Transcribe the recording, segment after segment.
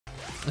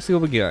Let's see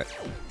what we got.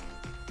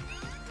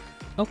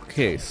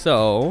 Okay,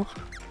 so...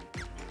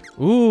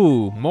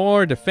 Ooh,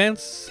 more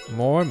defense,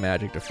 more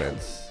magic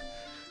defense.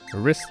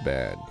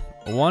 Wristband.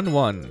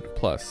 1/1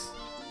 plus.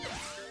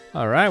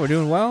 Alright, we're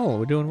doing well.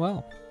 We're doing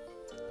well.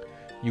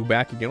 You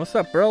back again. What's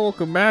up, bro?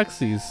 Welcome back,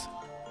 seats.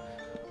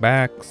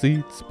 Back,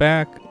 seats,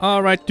 back.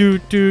 Alright, do.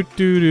 To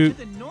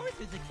the north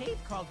is a cave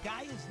called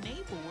Gaia's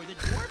Navel where the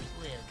dwarfs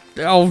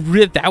live. Oh,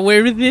 that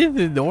where it is?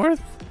 The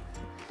north?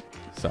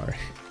 Sorry.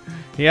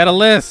 He had a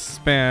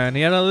lisp, man.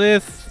 He had a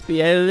lisp. He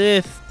had a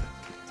lisp.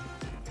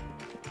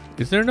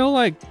 Is there no,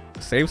 like,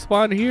 save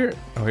spot here?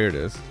 Oh, here it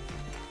is.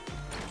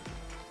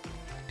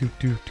 Do.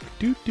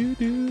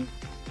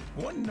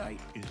 One night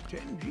is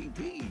 10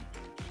 GP.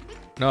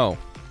 No.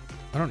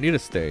 I don't need to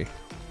stay.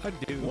 I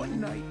do. One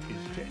night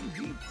is 10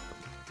 GP.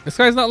 This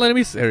guy's not letting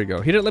me... There we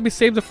go. He didn't let me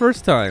save the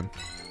first time.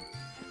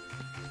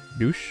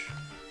 Douche.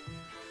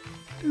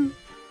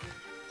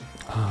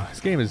 Ah, this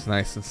game is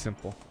nice and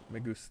simple. Me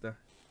gusta.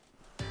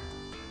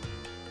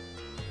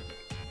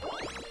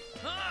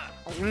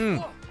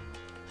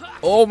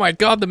 Oh my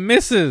god, the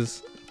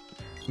misses!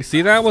 You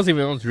see that? I wasn't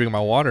even drinking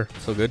my water.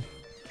 So good.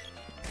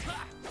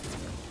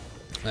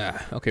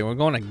 Ah, okay, we're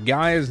going to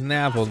Gaia's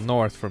Navel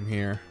north from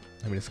here.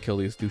 Let me just kill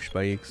these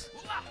douchebags.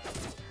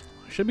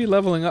 I should be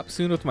leveling up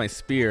soon with my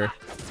spear.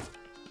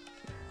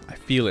 I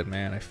feel it,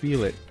 man. I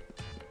feel it.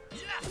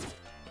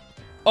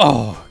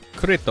 Oh,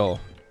 Crito.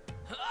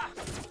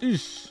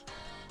 87%.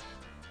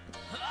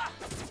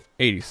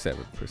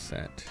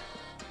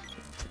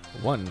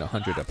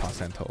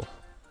 100%.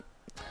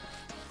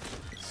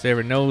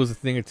 Sarah knows a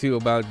thing or two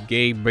about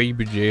gay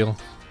baby jail.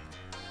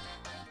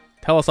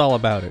 Tell us all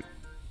about it.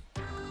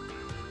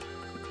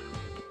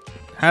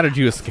 How did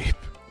you escape?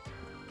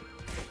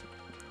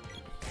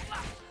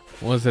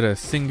 Was it a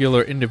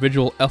singular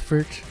individual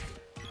effort?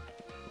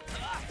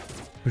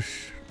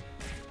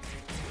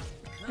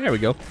 There we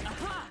go.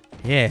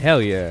 Yeah,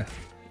 hell yeah.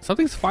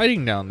 Something's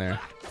fighting down there.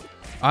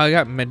 Oh, I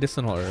got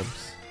medicinal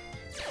herbs.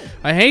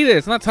 I hate it.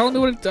 It's not telling me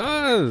what it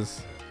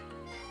does.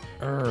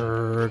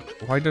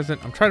 Why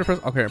doesn't... I'm trying to press...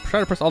 Okay, I'm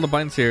trying to press all the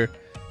buttons here.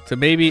 So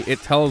maybe it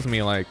tells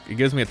me, like... It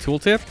gives me a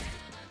tooltip.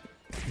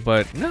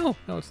 But no.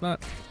 No, it's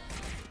not.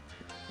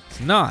 It's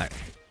not.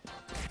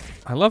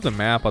 I love the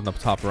map on the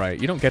top right.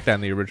 You don't get that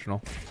in the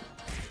original.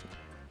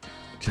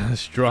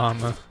 Just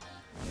drama.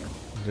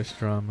 Just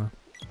drama.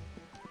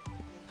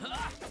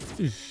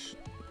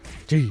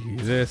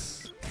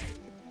 Jesus.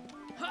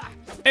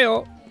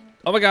 Ayo.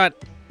 Oh my god.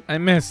 I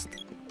missed.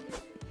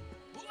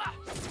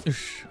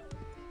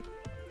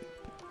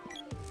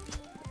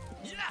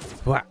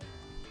 What?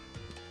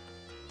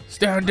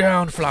 Stand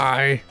down,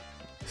 fly.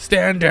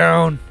 Stand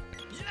down.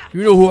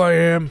 You know who I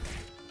am.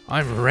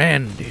 I'm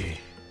Randi.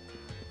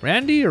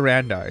 Randi or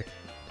Randi?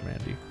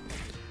 Randi.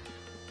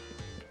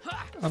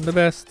 I'm the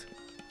best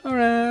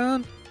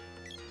around.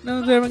 No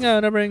one's ever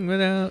gonna bring me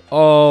down.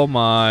 Oh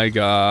my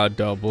god,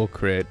 double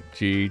crit.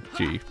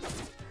 GG.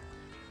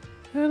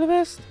 I'm the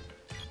best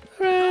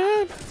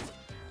around.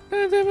 No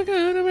one's ever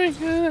gonna bring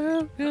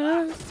me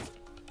down.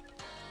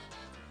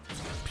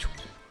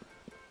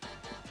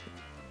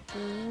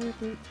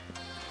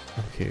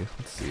 Okay,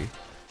 let's see.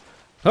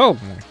 Oh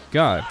my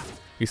god.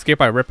 You escape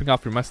by ripping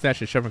off your mustache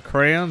and shoving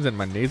crayons in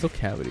my nasal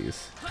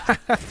cavities.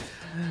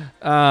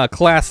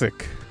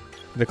 Classic.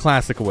 The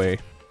classic way.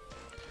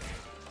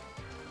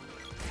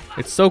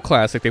 It's so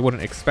classic they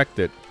wouldn't expect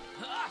it.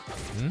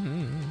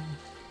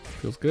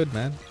 Feels good,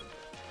 man.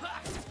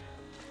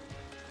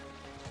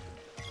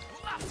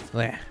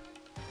 Blech.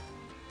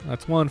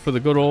 That's one for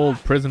the good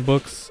old prison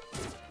books.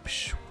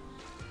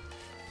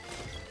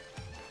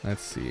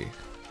 Let's see.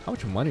 How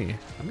much money?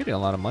 I'm getting a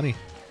lot of money.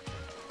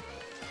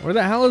 Where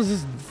the hell is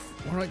this?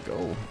 Where do I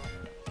go?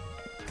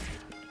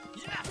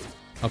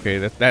 Okay,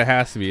 that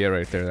has to be it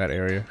right there, that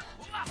area.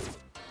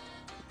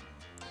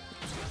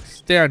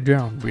 Stand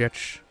down,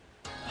 bitch.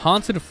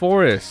 Haunted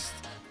Forest.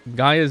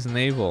 Gaia's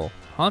Navel.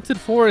 Haunted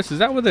Forest, is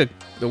that where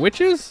the witch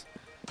is?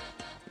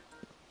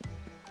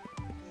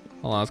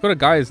 Hold on, let's go to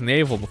Gaia's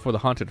Navel before the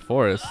Haunted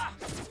Forest.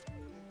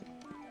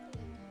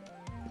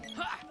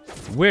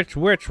 Which?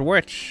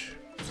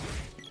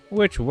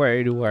 Which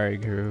way do I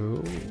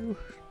go?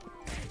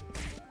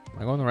 Am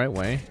I going the right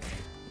way?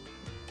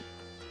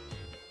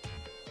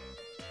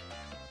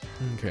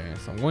 Okay,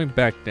 so I'm going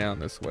back down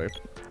this way.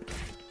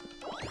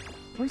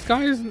 Where's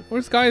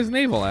Gaia's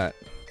Navel at?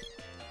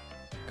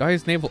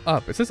 Gaia's Navel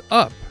up. It says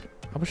up.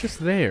 I was just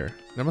there.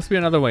 There must be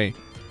another way.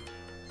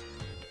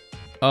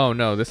 Oh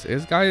no, this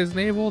is Gaia's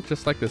Navel?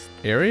 Just like this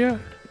area?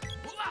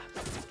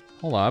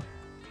 Hold up.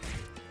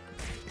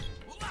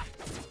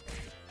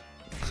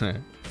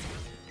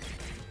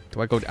 Do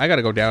I go? I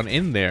gotta go down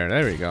in there.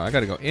 There we go. I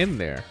gotta go in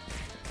there.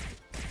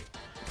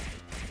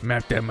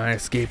 Mapped out my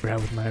escape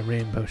route with my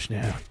rainbow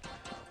snout.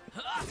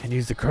 And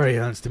use the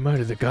crayons to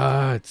murder the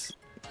gods.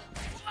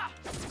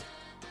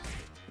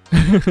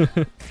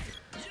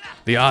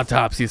 The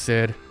autopsy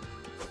said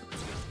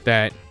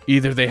that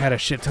either they had a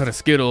shit ton of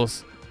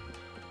Skittles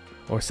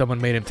or someone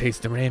made him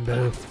taste the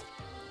rainbow.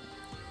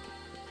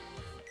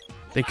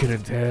 They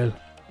couldn't tell.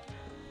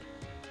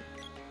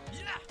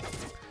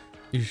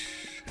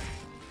 Eesh.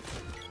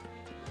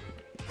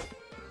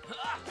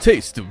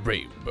 Taste the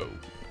rainbow.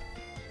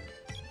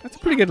 That's a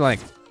pretty good like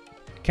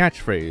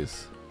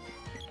catchphrase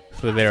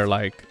for their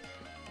like.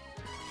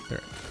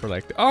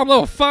 Oh, I'm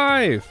level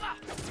 5.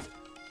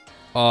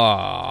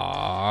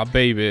 Aw,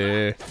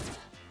 baby.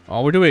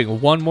 Oh, we're doing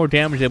 1 more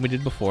damage than we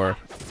did before.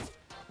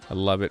 I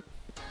love it.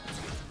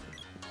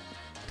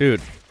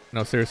 Dude,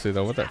 no, seriously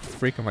though, what the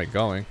freak am I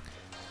going?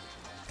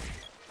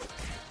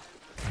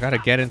 I gotta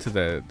get into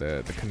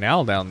the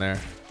canal down there.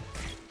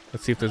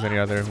 Let's see if there's any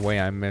other way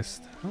I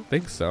missed. I don't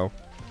think so.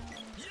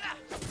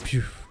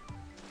 Phew.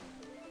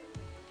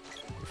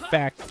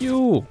 Fuck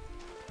you.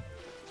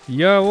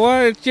 Yo,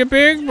 what's your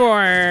big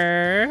boy?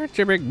 It's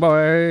your big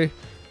boy.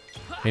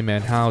 Hey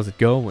man, how's it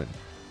going?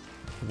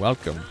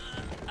 Welcome.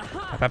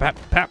 Pap, pap, pap,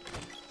 pap.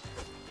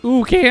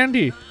 Ooh,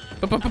 candy.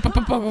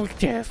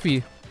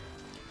 Taffy.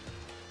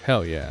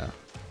 Hell yeah.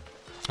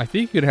 I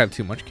think you could have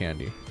too much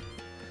candy.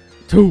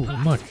 Too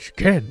much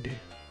candy.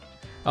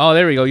 Oh,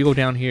 there we go. You go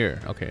down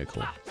here. Okay,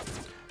 cool.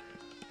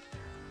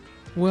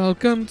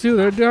 Welcome to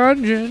the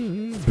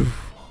dungeon.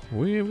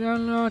 We've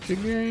got lots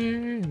of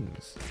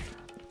games.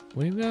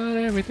 We've got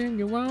everything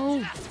you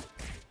want.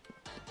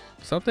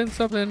 Something,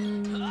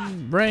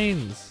 something,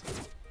 brains.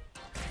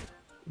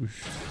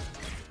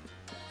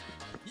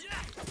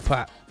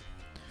 Pop.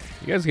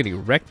 You guys are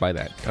getting wrecked by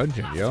that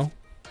dungeon, yo.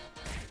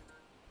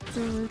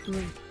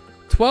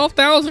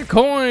 12,000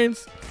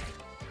 coins!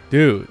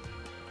 Dude.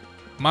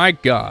 My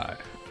god.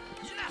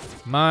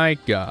 My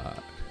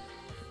god.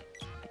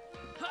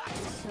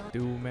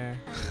 Do man.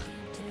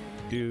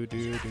 Do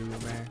man. Do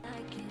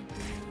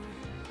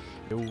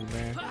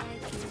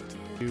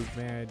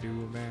man. Do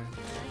man.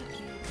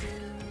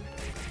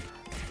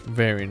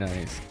 Very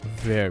nice.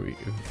 Very,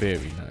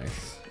 very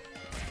nice.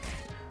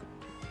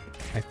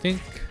 I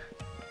think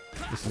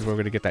this is where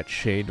we're gonna get that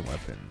shade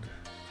weapon.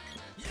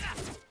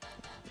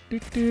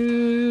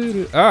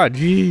 Ah,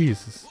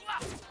 Jesus.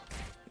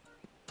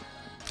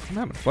 I'm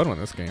having fun with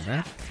this game,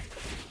 man.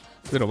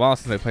 It's been a while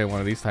since I played one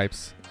of these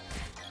types.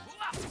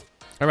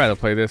 I'd rather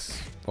play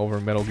this over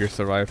Metal Gear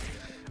Survive.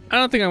 I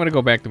don't think I'm gonna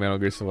go back to Metal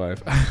Gear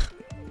Survive.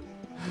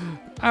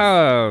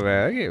 Oh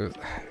man, that game was,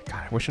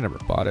 God, I wish I never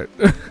bought it.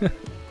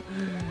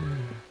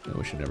 I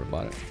wish I never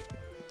bought it.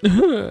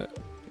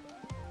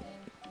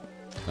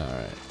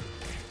 Alright.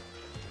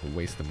 A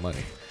waste of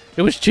money.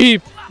 It was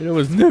cheap and it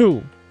was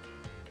new.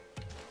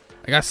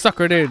 I got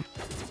suckered in.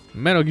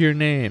 Metal Gear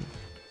name.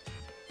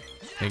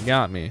 It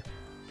got me.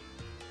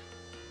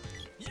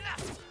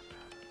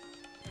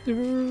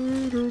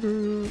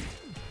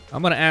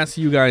 I'm gonna ask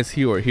you guys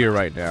who are here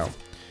right now.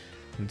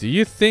 Do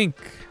you think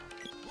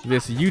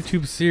this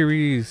YouTube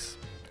series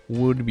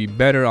would be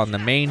better on the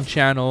main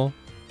channel?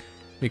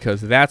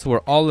 Because that's where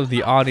all of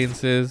the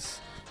audience is,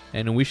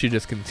 and we should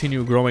just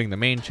continue growing the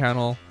main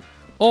channel.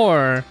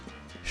 Or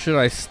should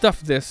I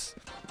stuff this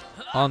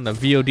on the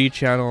VOD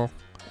channel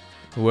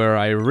where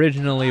I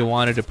originally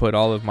wanted to put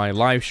all of my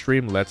live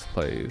stream Let's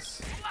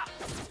Plays?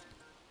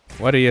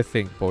 What do you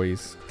think,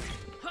 boys?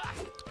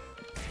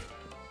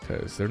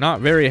 Because they're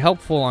not very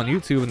helpful on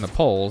YouTube in the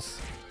polls.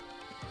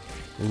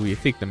 Ooh, you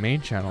think the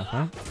main channel,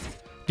 huh?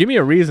 Give me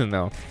a reason,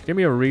 though. Give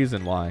me a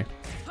reason why.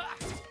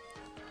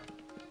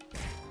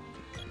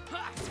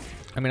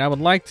 I mean, I would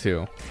like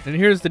to. And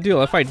here's the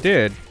deal. If I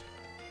did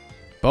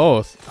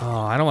both.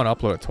 Oh, I don't want to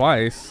upload it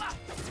twice.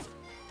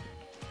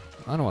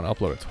 I don't want to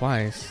upload it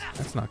twice.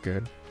 That's not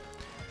good.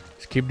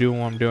 Just keep doing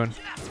what I'm doing.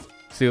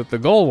 See, what the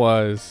goal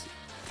was,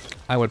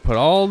 I would put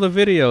all the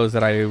videos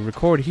that I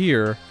record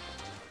here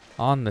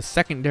on the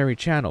secondary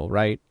channel,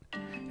 right?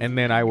 And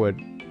then I would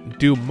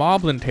do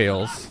Moblin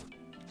Tales.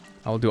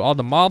 I will do all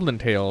the Moblin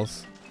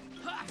Tales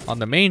on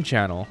the main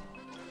channel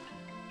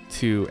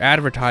to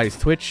advertise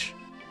Twitch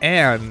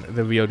and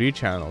the VOD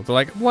channel. They're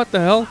like, what the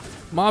hell?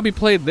 Mobby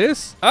played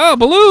this? Oh,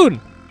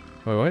 balloon!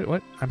 Wait,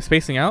 what? I'm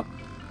spacing out?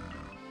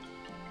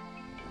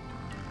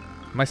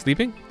 Am I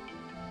sleeping?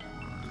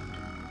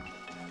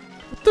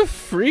 What the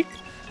freak?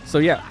 So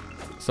yeah,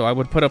 so I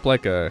would put up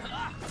like a...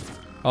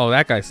 Oh,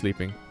 that guy's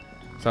sleeping.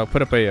 So I'll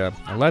put up a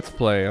Let's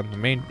Play on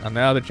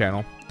the other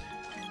channel.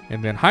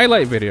 And then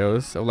highlight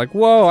videos of like,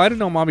 whoa, I didn't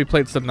know Mobby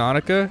played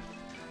Subnautica.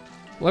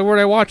 Like, where'd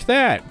I watch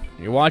that?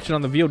 You watch it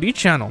on the VOD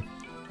channel.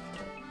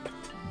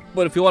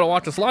 But if you want to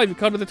watch us live, you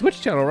come to the Twitch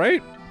channel,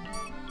 right?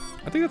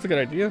 I think that's a good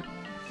idea.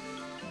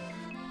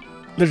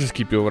 Let's just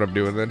keep doing what I'm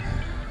doing then.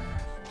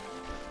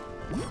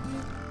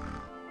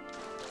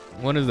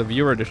 When is the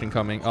viewer edition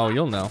coming? Oh,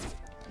 you'll know.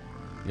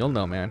 You'll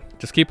know, man.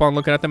 Just keep on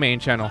looking at the main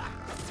channel.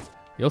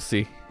 You'll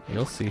see.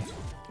 You'll see.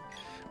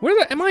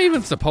 Am I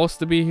even supposed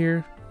to be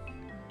here?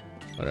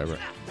 Whatever.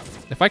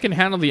 If I can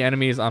handle the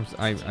enemies, it doesn't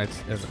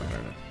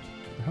matter.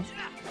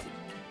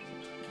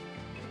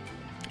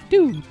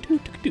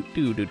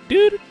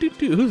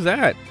 Who's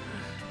that?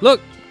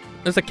 Look,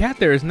 there's a cat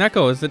there. There's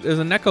Neko. There's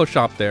a Neko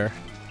shop there.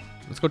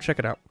 Let's go check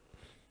it out.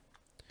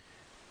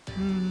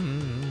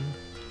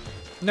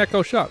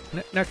 Neko shop.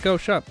 Neko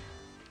shop.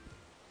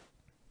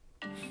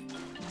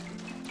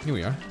 Here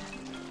we are.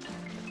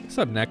 What's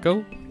up,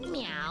 Neko?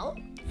 Meow.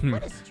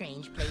 What a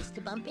strange place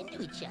to bump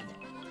into each other.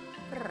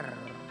 Brr.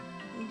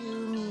 Do you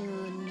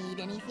need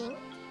anything?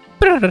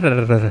 Special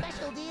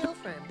deal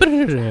for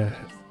big travelers.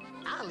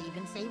 I'll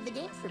even save the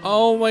game for me.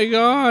 Oh my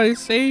god, he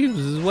saves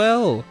as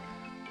well.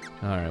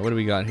 Alright, what do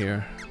we got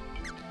here?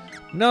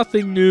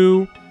 Nothing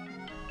new.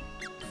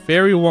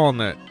 Fairy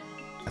Walnut.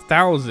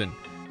 1,000.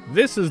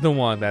 This is the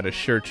one that is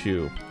sure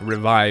to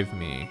revive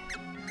me.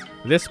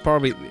 This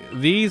probably,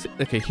 these,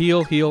 okay,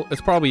 heal.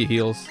 It's probably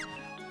heals.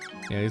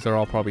 Yeah, these are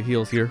all probably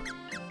heals here.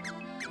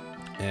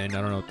 And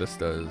I don't know what this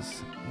does.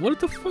 What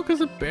the fuck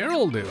does a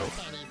barrel do?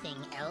 Anything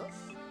else?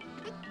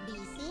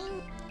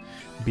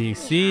 Be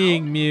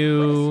seeing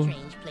Mew. What a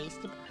strange place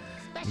to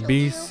special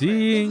Be deal for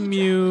seeing busy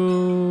Mew.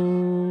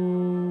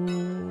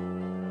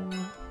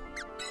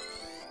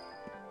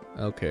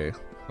 Okay,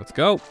 let's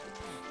go.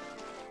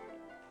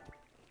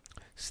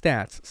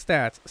 Stats.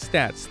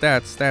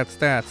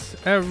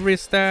 Every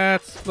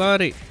stats,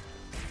 buddy.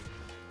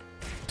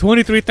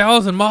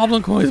 23,000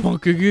 Moblin coins,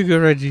 Monkey Giga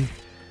Reggie.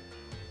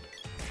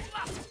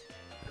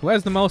 Who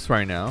has the most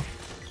right now?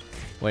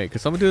 Wait,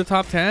 could someone do the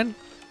top 10?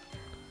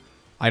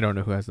 I don't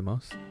know who has the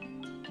most.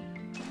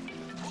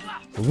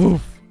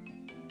 Woof.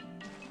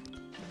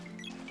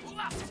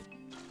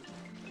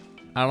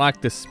 I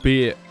like the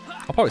spear.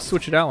 I'll probably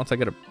switch it out once I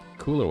get a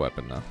cooler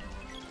weapon though.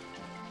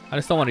 I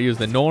just don't want to use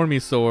the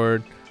normie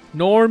sword.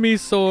 Normie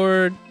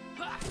sword.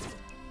 Oh,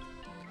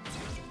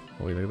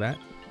 wait, look at that.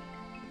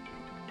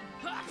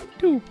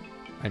 Dude.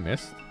 I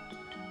missed.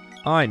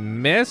 I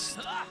missed?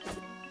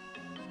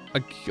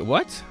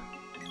 What?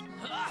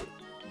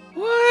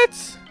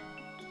 What?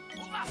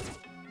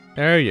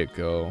 There you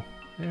go.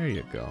 There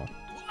you go.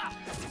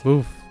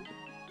 Oof.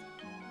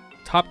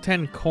 Top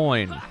 10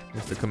 coin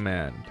is the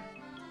command.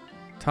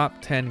 Top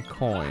 10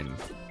 coin.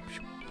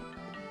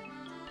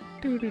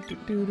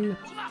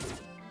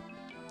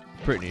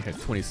 Brittany had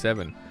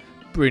 27.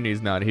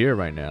 Brittany's not here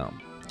right now.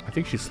 I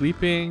think she's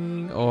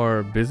sleeping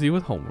or busy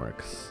with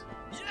homeworks.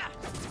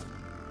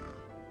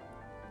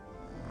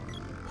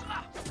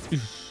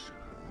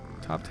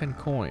 Top 10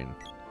 coin.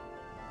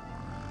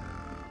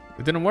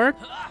 It didn't work?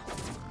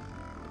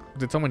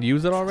 Did someone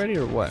use it already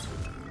or what?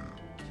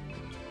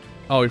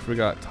 Oh, we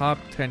forgot. Top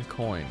 10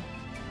 coin.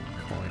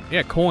 Coin.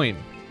 Yeah, coin.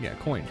 Yeah,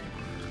 coin.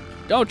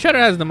 Oh, Cheddar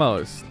has the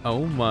most.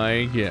 Oh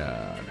my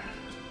god.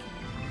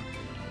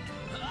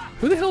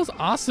 Who the hell's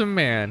Awesome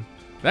Man?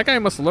 That guy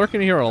must lurk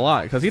in here a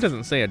lot because he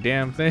doesn't say a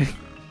damn thing.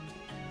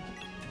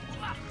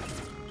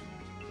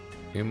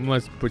 You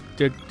must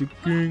protect the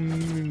king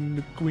and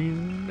the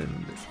queen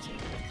and the...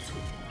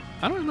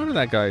 I don't remember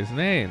that guy's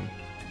name.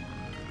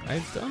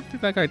 I don't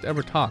think that guy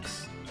ever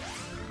talks.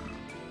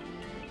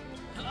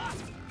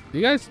 Do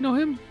you guys know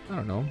him? I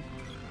don't know.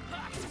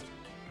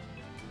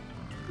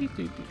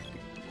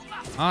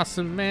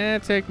 Awesome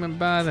Man, take me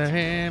by the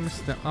hand,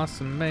 Mr.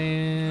 Awesome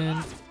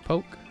Man.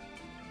 Poke.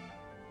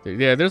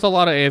 Yeah, there's a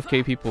lot of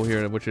AFK people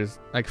here, which is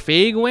like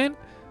Fagwin.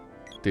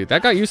 Dude,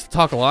 that guy used to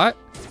talk a lot.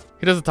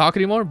 He doesn't talk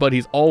anymore, but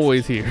he's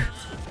always here,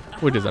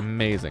 which is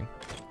amazing.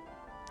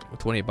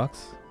 28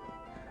 bucks.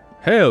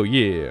 Hell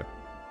yeah.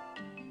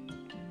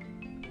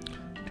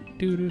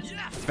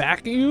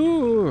 Fuck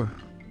you.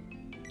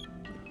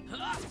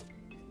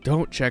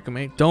 Don't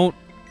checkmate. Don't.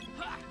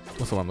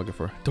 What's the one I'm looking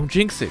for? Don't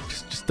jinx it.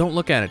 Just don't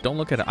look at it. Don't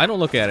look at it. I don't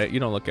look at it. You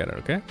don't look at it.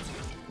 Okay.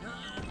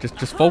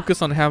 Just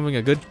focus on having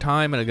a good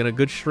time and a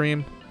good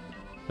stream.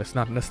 Let's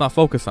not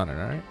focus on it.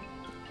 All right.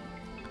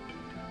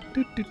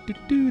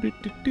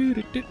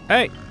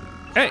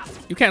 Hey,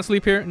 you can't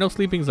sleep here. No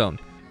sleeping zone.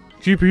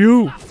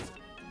 GPU.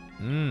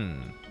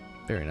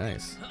 Very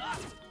nice.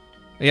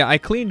 Yeah, I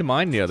cleaned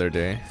mine the other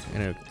day,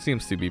 and it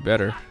seems to be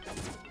better.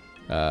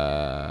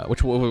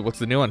 What's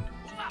the new one?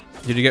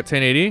 Did you get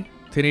 1080?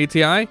 1080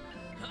 Ti?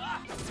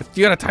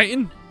 You got a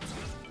Titan?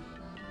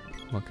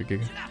 Monkey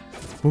Giga.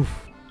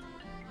 Oof.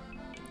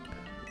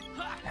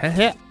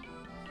 Heh.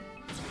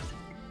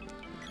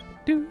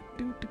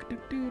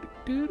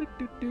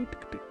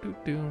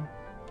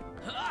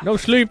 No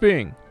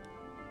sleeping.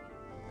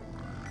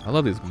 I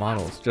love these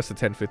models. Just a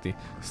 1050.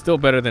 Still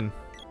better than.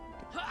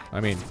 I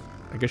mean,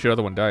 I guess your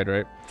other one died,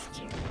 right?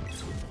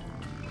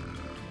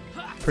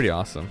 Pretty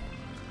awesome.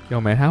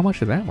 Yo, man, how much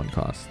did that one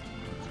cost?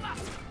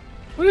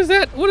 What is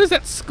that? What is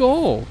that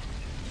skull?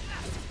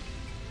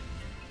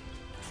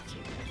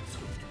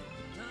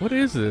 What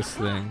is this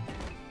thing?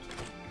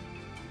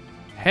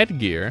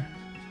 Headgear.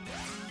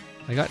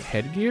 I got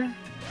headgear?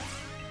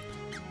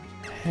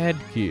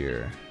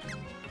 Headgear.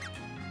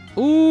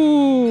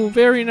 Ooh,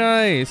 very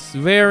nice.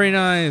 Very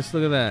nice.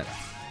 Look at that.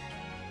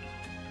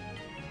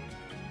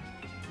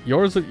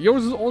 Yours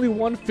is only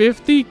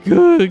 150?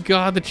 Good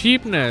God, the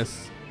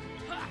cheapness.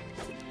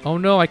 Oh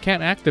no, I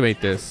can't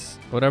activate this.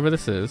 Whatever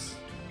this is.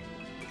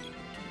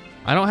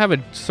 I don't have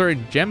a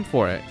certain gem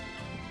for it.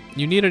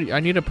 I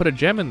need to put a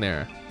gem in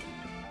there.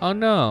 Oh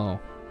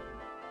no.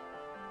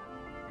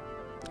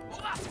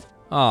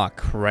 Aw,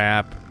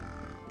 crap.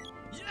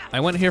 I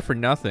went here for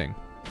nothing.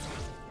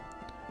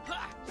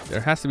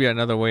 There has to be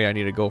another way I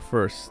need to go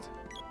first.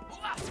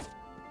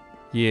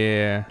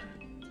 Yeah.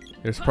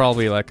 There's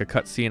probably like a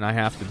cutscene I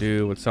have to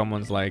do with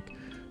someone's like,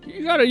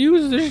 you gotta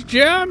use this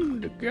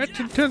gem to get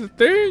you to the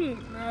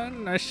thing.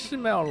 And I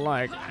smell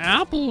like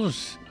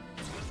apples.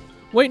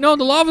 Wait, no,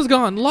 the lava's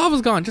gone. The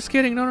lava's gone. Just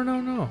kidding. No, no,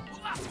 no, no.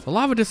 The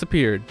lava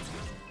disappeared.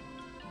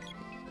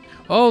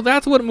 Oh,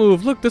 that's what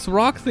moved. Look, this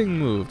rock thing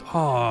moved.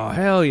 Oh,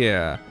 hell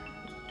yeah.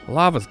 The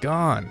lava's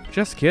gone.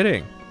 Just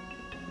kidding.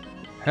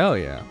 Hell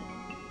yeah.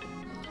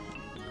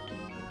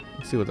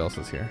 Let's see what else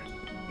is here.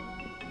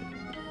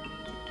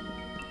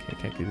 Okay,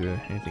 can't do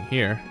anything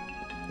here.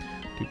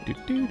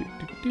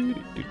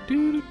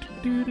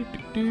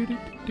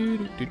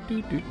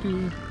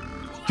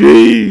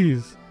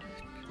 Jeez!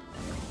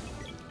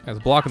 That's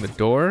blocking the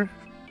door.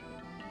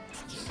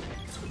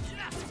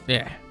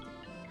 Yeah.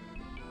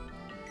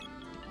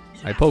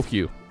 I poke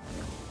you.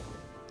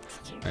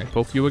 I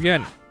poke you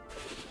again.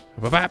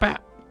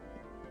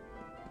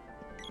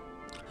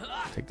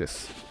 Take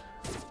this.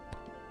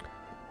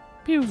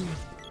 Pew.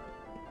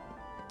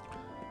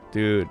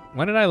 Dude,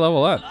 when did I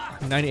level up?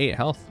 98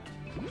 health.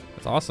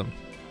 That's awesome.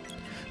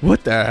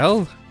 What the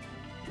hell?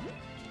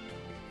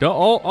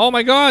 Oh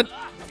my god!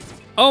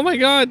 Oh my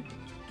god!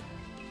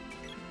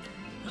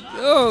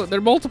 Oh, they're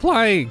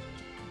multiplying!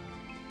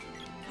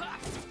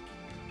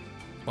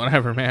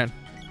 Whatever, man.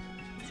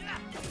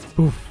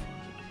 Oof.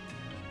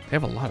 They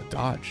have a lot of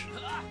dodge.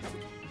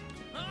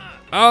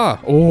 Ah!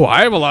 Oh,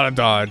 I have a lot of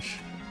dodge.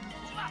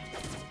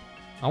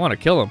 I want to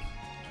kill him.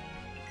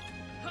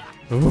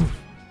 Oof.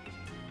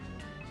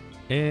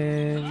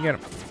 And get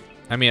him.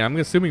 I mean, I'm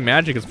assuming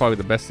magic is probably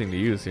the best thing to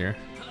use here.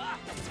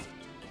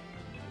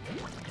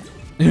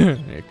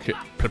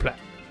 Kerplunk.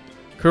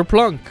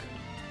 Kerplunk.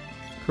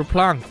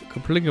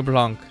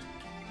 Kerplingablunk.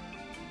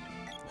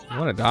 You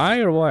want to die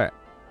or what?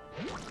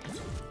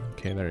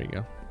 Okay, there you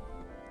go.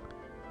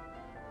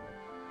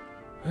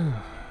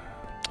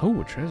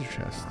 Oh, a treasure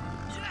chest.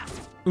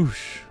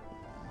 Oosh.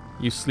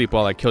 You sleep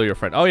while I kill your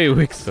friend. Oh, he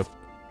wakes up.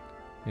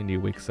 And he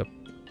wakes up.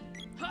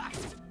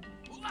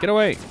 Get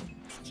away.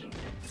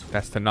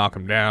 That's to knock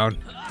him down.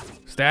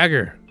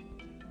 Stagger.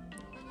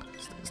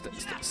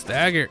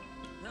 Stagger.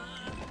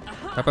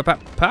 Pop, pop,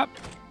 pop, pop.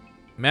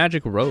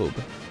 Magic robe.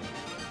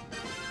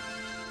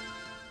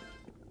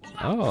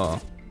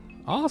 Oh,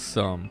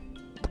 awesome.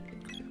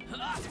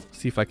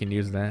 See if I can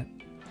use that.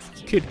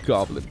 Kid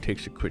Goblin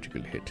takes a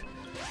critical hit.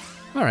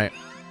 All right.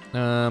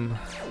 No,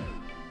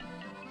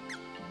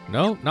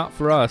 not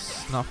for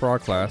us. Not for our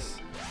class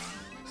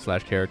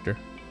 / character.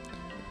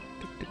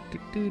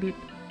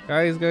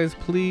 Guys,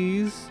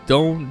 please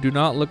do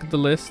not look at the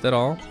list at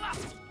all.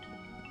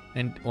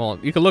 And well,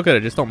 you can look at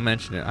it, just don't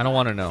mention it. I don't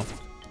want to know.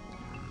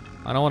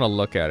 I don't want to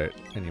look at it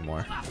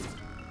anymore.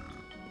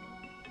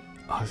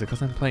 Oh, is it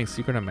because I'm playing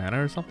Secret of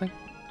Mana or something?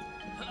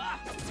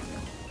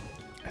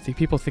 I think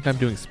people think I'm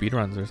doing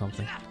speedruns or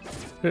something.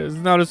 It's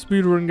not a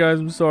speedrun, guys.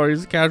 I'm sorry.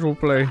 It's casual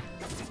play.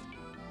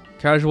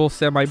 Casual,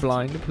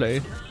 semi-blind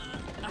play.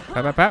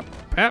 Pap, pap, pap,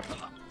 pap.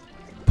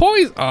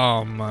 Poison!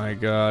 Oh my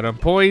god, I'm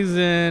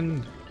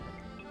poisoned.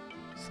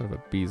 Son of a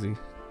beezy.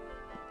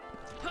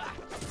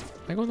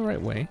 Am I going the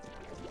right way?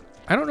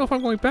 I don't know if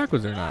I'm going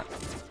backwards or not.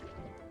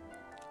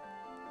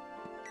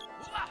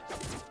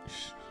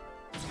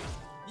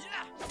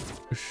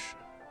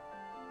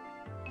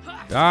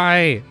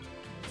 Die!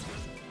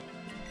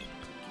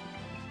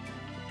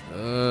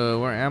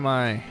 Where am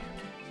I?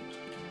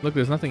 Look,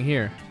 there's nothing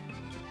here.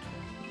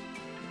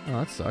 Oh,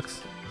 that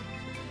sucks.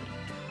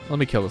 Let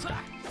me kill this guy.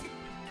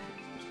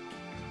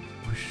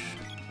 Whoosh.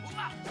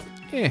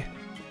 Eh.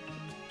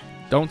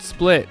 Don't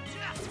split.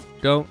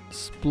 Don't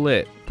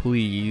split,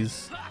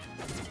 please.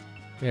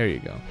 There you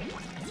go.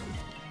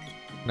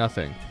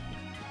 Nothing.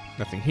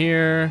 Nothing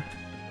here.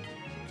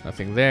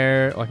 Nothing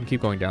there. Oh, I can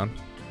keep going down.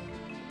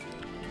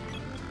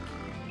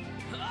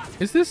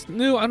 Is this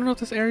new? I don't know if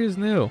this area is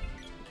new.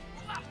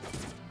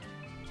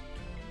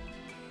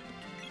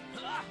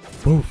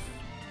 Boof.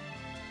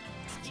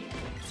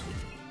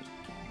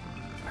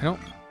 I don't.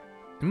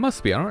 It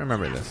must be. I don't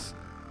remember this.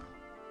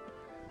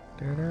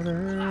 I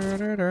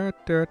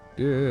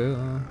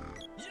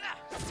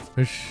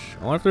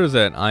wonder if there's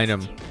an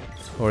item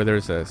or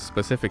there's a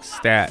specific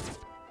stat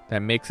that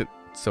makes it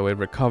so it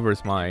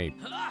recovers my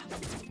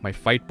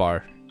fight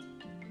bar.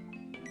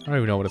 I don't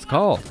even know what it's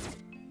called.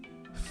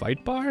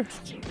 Fight bar?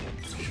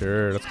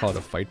 Sure, let's call it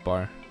a fight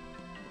bar.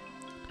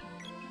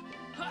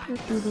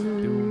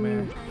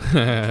 man.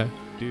 man.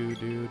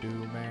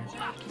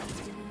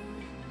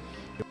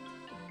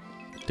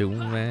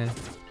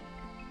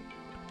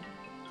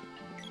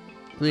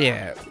 Man.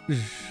 Yeah.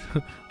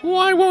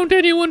 Why won't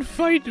anyone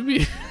fight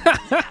me?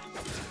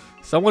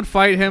 Someone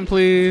fight him,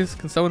 please.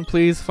 Can someone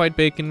please fight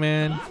Bacon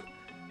Man?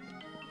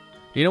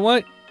 You know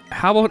what?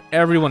 How about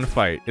everyone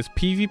fight? Is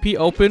PvP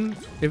open?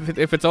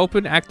 If it's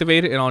open,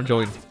 activate it and I'll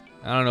join.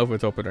 I don't know if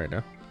it's open right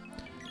now.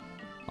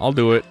 I'll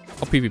do it.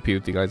 I'll PvP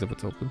with you guys if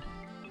it's open.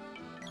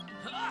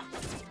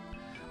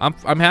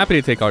 I'm happy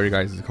to take all your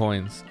guys'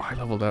 coins. Oh, I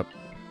leveled up.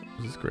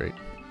 This is great.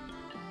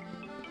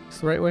 Is this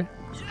the right way?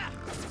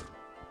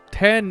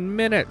 10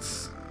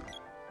 minutes.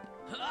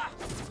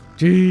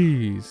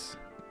 Jeez.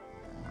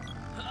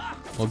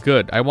 Well,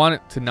 good. I want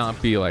it to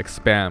not be like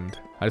spammed.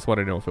 I just want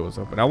to know if it was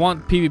open. I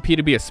want PvP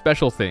to be a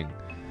special thing,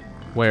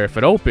 where if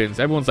it opens,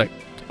 everyone's like,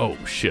 "Oh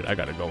shit, I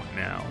gotta go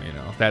now." You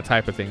know, that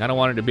type of thing. I don't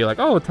want it to be like,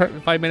 "Oh,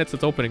 5 minutes,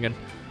 it's open again."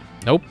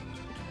 Nope.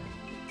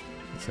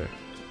 It's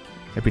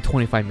every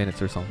 25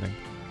 minutes or something.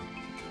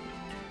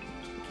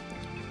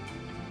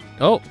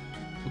 Oh,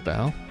 what the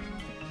hell?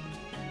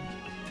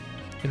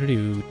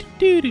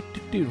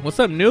 What's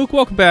up, Nuke?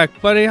 Welcome back,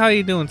 buddy. How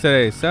you doing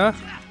today, sir?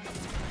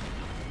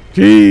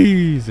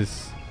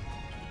 Jesus.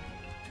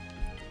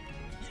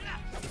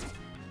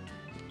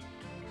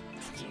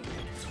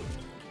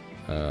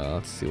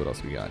 Let's see what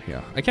else we got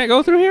here. I can't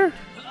go through here?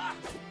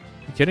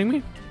 You kidding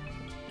me?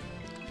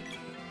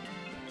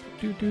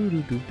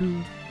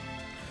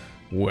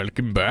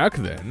 Welcome back,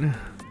 then.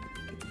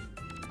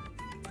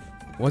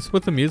 What's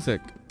with the music?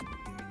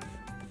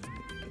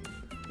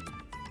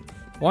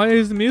 Why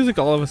is the music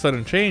all of a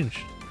sudden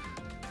changed?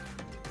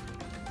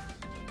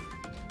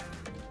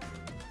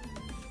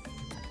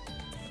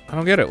 I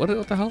don't get it. What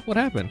the hell? What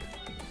happened?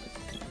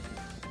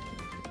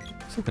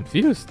 I'm so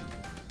confused.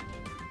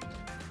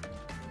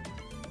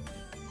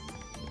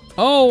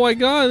 Oh my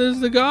god,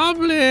 there's the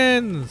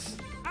goblins!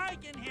 I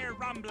can hear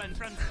rumbling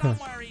from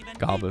somewhere even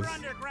Goblins.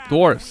 deeper underground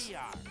Dwarfs. than we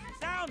are.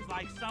 Sounds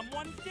like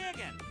someone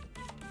digging.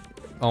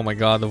 Oh my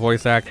god, the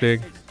voice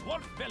acting. This is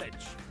Dwarf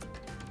Village.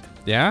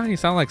 Yeah, you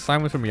sound like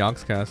Simon from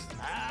Yogscast.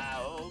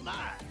 Oh my.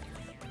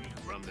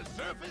 From the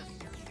surface,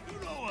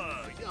 you know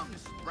a young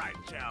Sprite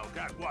child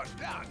got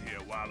washed out here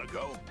a while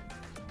ago.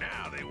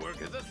 Now they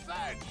work as a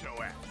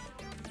sideshow act.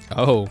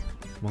 Oh,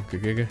 Monkey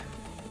Giga.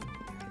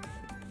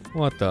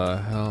 What the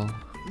hell?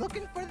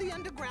 Looking for the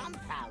underground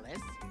palace?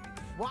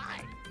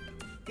 Why?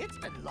 It's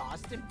been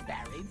lost and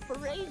buried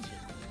for ages.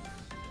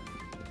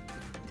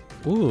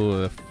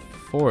 Ooh, the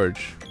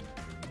forge.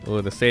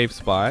 Ooh, the save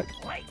spot.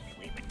 Wait,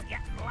 we've been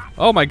getting lots.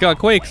 Oh my god,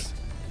 quakes!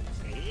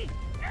 See?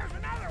 There's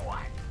another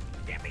one.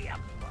 Give me a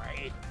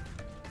break.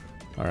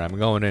 Alright, I'm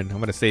going in. I'm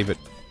gonna save it.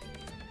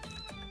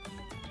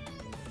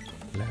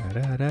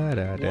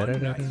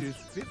 is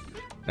 50.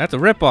 That's a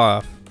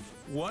ripoff.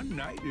 One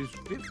night is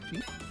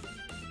 50.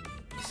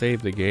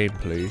 Save the game,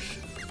 please.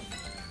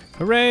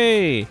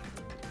 Hooray!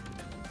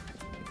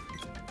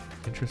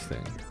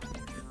 Interesting.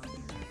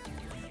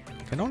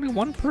 Can only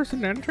one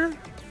person enter?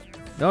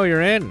 No,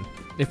 you're in.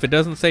 If it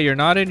doesn't say you're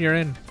not in, you're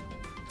in.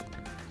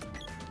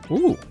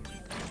 Ooh.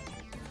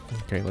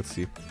 Okay, let's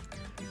see.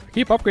 I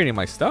keep upgrading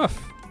my stuff.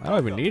 I don't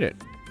even need it.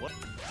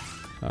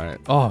 Alright.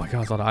 Oh my god,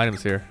 there's a lot of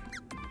items here.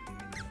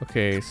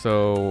 Okay,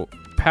 so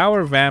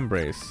power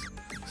vambrace.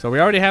 So we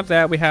already have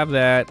that. We have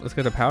that. Let's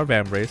get the power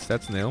vambrace.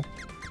 That's new.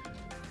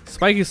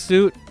 Spiky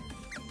suit.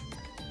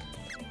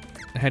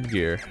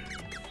 Headgear.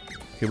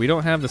 Okay, we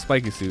don't have the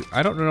spiky suit.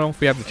 I don't know if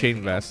we have the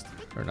chain vest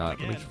or not.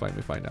 Let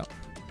me find out.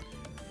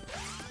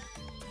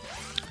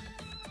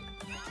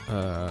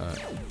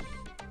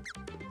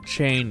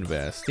 Chain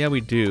vest. Yeah,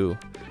 we do.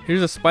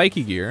 Here's a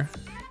spiky gear.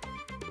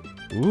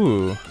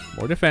 Ooh,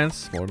 more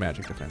defense, more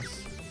magic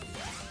defense.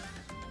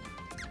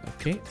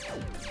 Okay,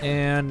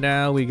 and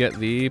now we get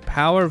the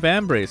power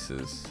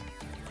vambraces,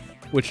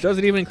 which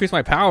doesn't even increase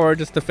my power,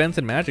 just defense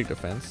and magic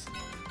defense.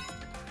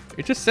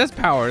 It just says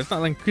power. It's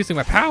not like increasing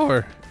my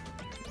power.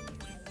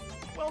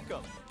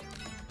 Welcome.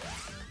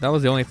 That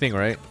was the only thing,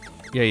 right?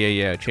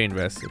 Yeah. Chain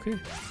vest. Okay.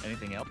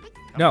 Anything else?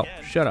 No,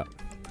 shut up.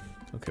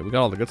 Okay, we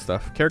got all the good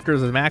stuff.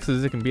 Characters as max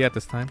as it can be at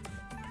this time.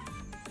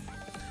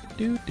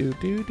 Do. Pew,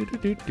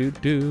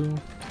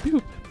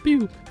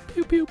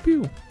 pew,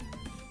 pew.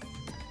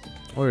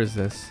 Where is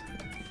this?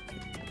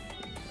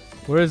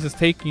 Where is this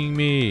taking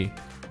me?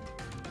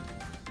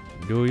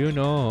 Do you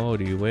know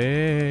the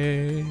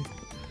way?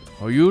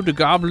 Are you the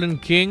Goblin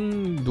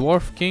King,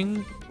 Dwarf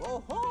King?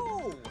 Oh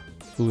ho!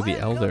 Ooh, the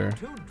Elder.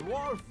 To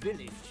Dwarf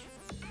Village.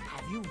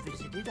 Have you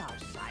visited our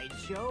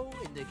sideshow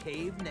in the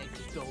cave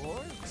next door?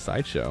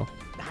 Sideshow.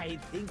 I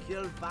think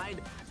you'll find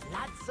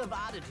lots of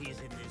oddities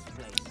in this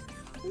place.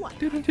 Why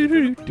Do, not do,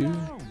 do, look do.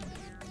 around?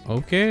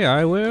 Okay,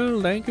 I will.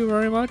 Thank you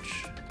very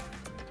much.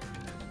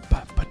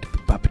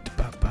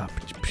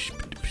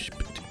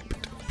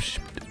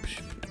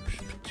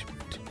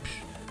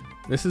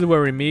 This is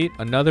where we meet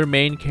another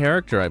main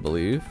character, I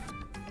believe.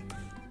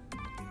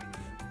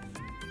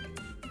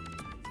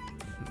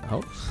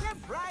 Oh. Step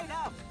right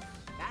up.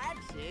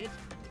 That's it.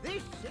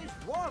 This is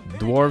Dwarf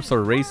Village. Dwarves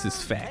are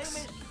racist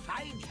facts.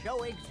 Famous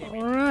sideshow exhibit.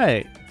 All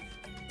right.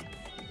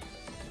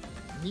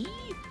 Me?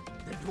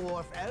 The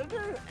Dwarf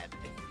Elder?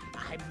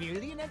 I'm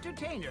merely an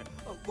entertainer.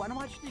 Wanna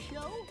watch the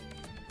show?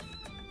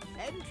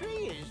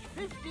 Entry is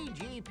 50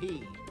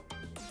 GP.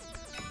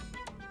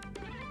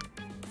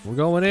 We're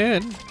going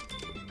in.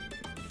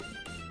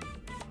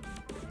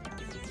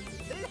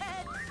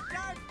 Let's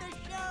start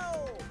the show.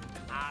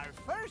 Our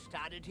first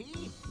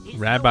oddity is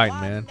Rabbite the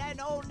one Man.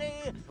 and only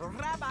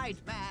Rabbite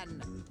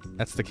Man.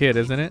 That's the kid,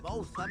 isn't it?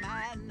 Both a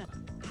man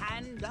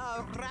and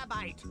a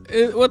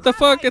rabbite. What the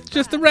fuck? It's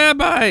just a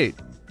rabbit.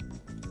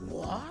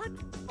 What?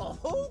 A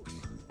hoax?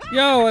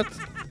 Yo, it's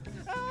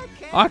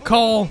Okay, I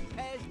call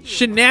pet you.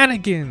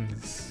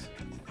 shenanigans.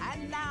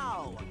 And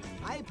now,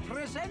 I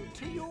present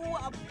to you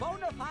a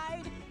bona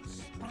fide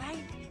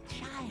Sprite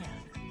child.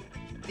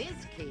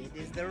 This kid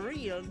is the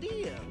real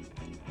deal.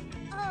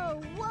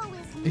 Oh, woe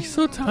is me. He's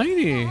so and the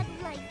tiny. sad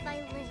life I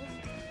live.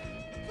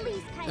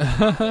 Please, kind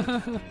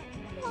of,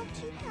 won't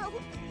you help?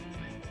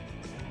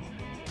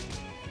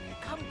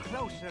 Come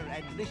closer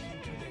and listen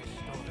to their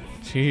story.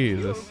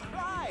 Jesus. You'll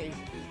cry.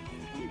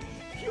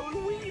 You'll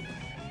weep.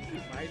 You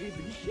might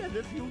even shed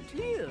a few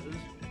tears.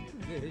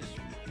 This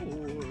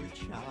poor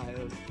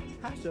child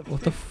has a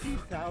What the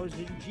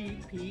 50,000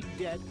 GP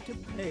debt to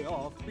pay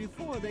off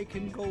before they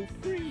can go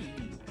free.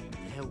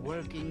 They're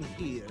working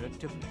here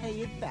to pay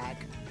it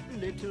back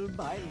little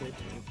by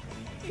little.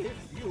 If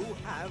you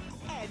have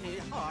any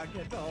heart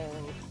at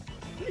all,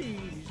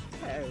 please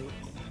help.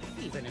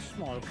 Even a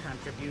small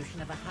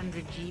contribution of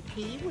 100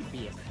 GP would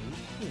be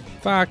appreciated.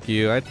 Fuck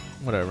you.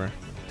 Whatever.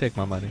 Take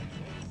my money.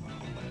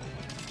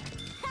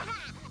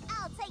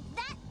 I'll take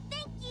that.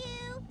 Thank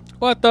you.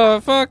 What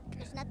the fuck?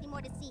 There's nothing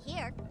more to see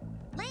here.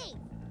 Leave.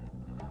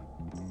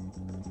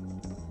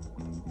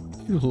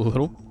 You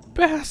little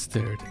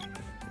bastard.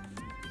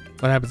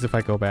 What happens if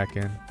I go back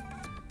in?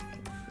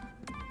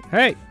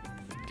 Hey!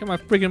 Get my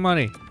freaking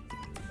money.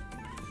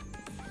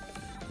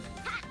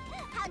 Ha!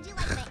 How'd you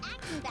like my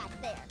acting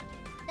back there?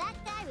 That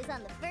guy was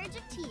on the verge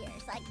of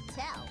tears, I could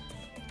tell.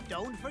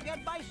 Don't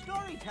forget my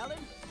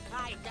storytelling.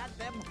 I got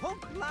them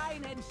hook,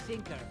 line, and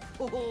sinker.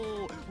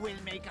 Oh,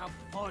 we'll make a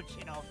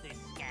fortune off this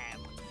scam.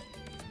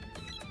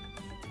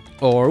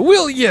 Or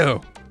will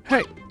you?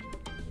 Hey!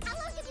 How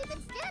long have you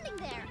been standing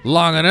there?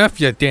 Long enough,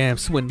 you damn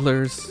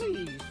swindlers.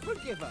 Please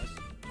forgive us.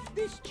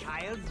 This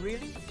child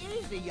really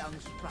is a young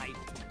Sprite.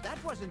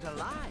 That wasn't a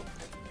lie.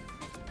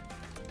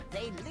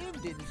 They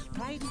lived in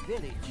Sprite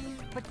Village,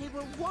 but they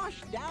were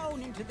washed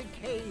down into the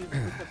cave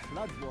with the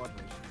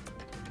floodwaters.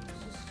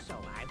 So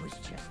I was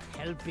just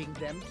helping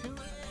them to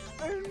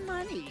earn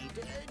money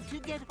to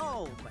get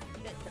home.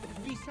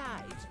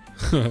 Besides,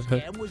 the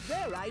scam was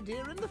their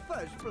idea in the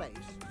first place.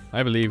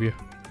 I believe you.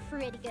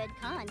 Pretty good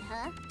con,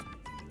 huh?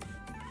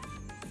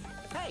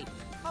 Hey,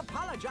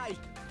 apologize.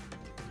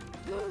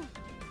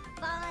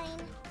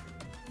 Fine.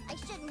 I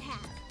shouldn't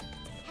have.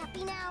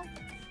 Happy now?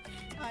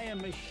 I am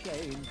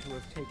ashamed to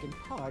have taken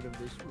part of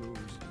this ruse.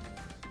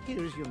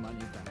 Here's your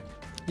money back.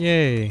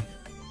 Yay.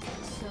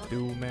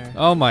 Do man.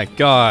 Oh my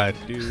god.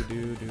 Do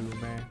man.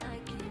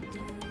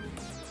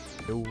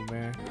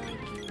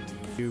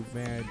 Do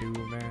man.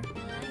 Do man.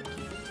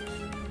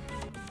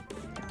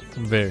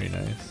 Very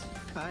nice.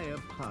 I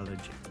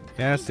apologize.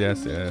 Yes.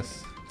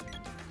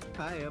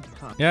 I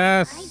apologize.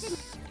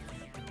 Yes.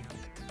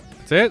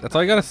 That's it? That's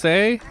all you gotta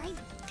say?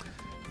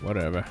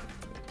 Whatever.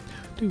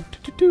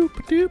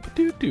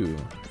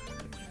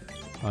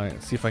 Alright,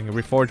 let's see if I can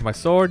reforge my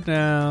sword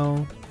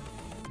now.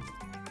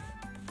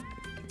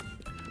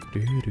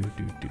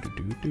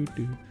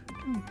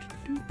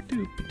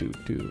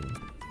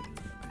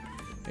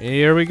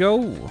 Here we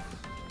go.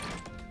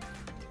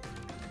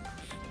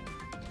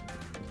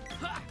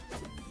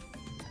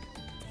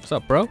 What's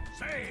up, bro?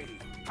 Say,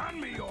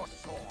 hand me your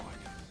sword.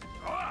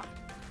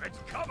 It's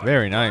covered.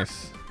 Very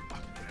nice.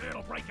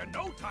 It'll break in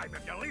no time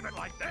if you leave it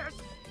like this.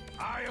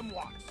 I am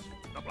Watts,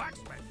 the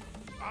blacksmith.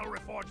 I'll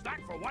reforge that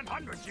for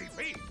 100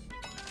 GP.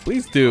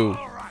 Please do.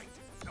 All right.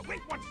 Now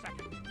wait 1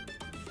 second.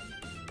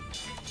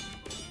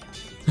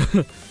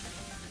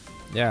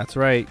 Yeah, that's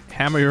right.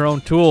 Hammer your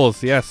own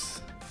tools.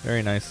 Yes.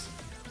 Very nice.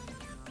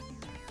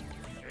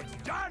 It's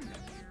done.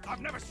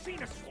 I've never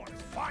seen a sword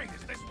as fine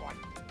as this one.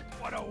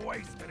 What a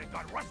waste that it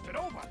got rusted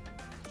over.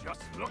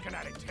 Just looking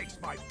at it takes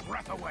my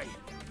breath away.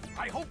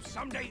 I hope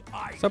someday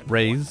I What's up, can forge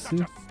Raze?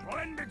 such a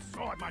splendid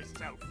sword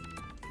myself.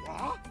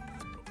 What?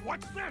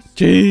 What's this?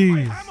 Jeez.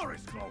 My hammer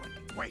is glowing.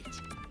 Wait.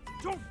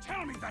 Don't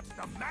tell me that's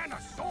the Mana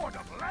Sword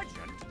of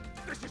Legend.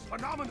 This is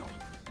phenomenal.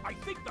 I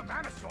think the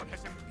Mana Sword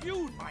has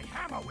imbued my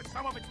hammer with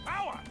some of its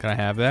power. Can I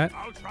have that?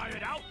 I'll try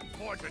it out and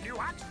forge a new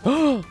axe.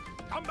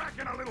 Come back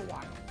in a little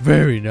while.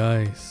 Very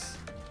nice.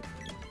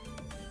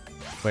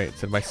 Wait,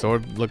 did my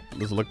sword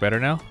does it look better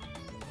now?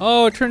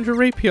 Oh, it turned to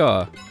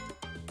rapier.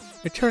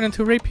 It turned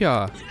into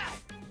rapier.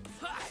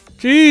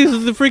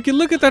 Jesus, the freaking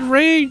look at that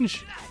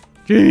range.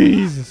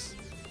 Jesus.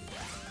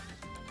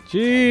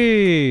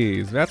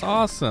 Jeez, that's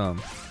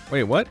awesome.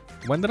 Wait, what?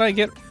 When did I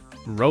get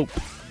rope?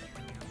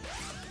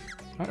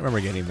 I don't remember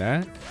getting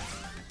that.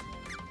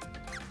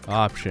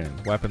 Option,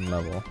 weapon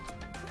level.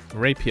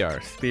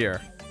 Rapier,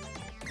 spear.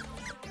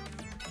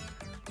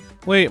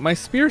 Wait, my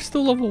spear's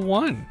still level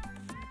 1.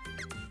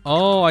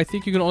 Oh, I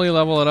think you can only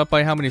level it up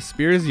by how many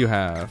spears you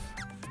have.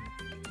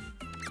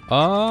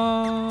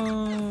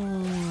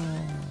 Oh.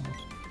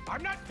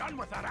 I'm not done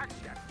with that axe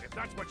yet, if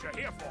that's what you're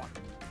here for.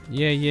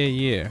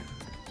 Yeah.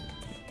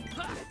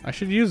 I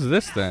should use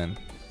this then.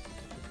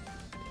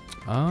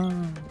 Oh.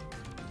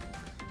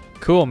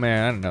 Cool,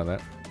 man. I didn't know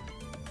that.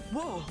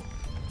 Whoa!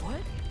 What?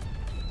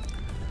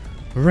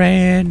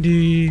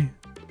 Randy.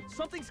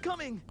 Something's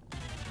coming!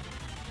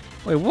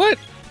 Wait, what?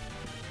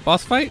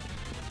 Boss fight?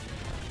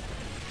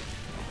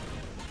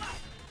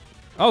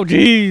 Oh,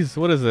 jeez.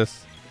 What is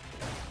this?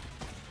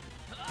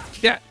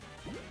 Yeah.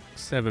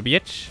 Son of a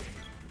bitch.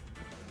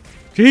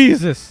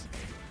 Jesus.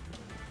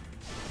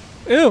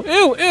 Ew,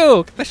 ew,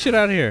 ew. Get that shit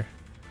out of here.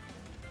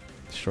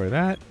 Destroy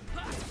that.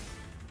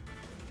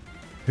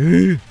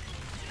 Oh,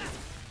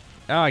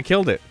 I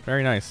killed it.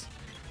 Very nice.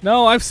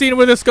 No, I've seen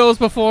where this goes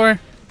before.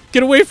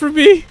 Get away from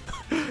me.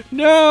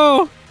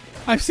 No.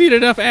 I've seen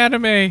enough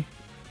anime. Man.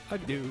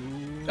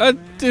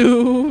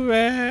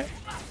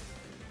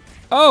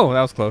 Oh,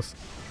 that was close.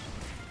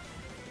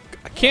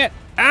 I can't.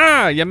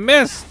 Ah, you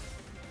missed.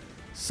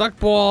 Suck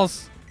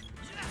balls.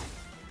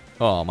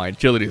 Oh, my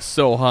agility is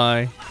so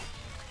high.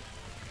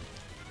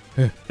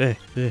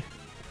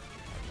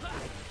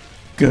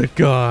 Good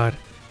God.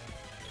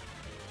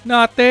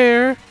 Not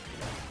there.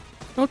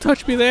 Don't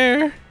touch me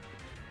there.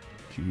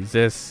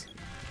 Jesus.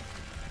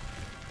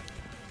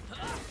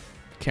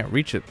 Can't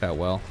reach it that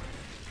well.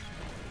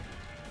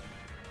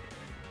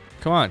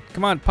 Come on.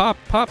 Come on. Pop,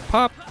 pop,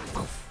 pop.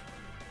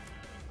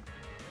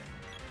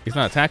 He's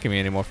not attacking me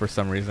anymore for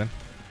some reason.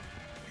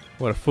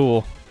 What a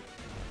fool.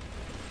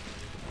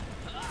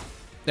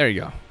 There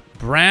you go.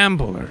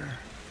 Brambler.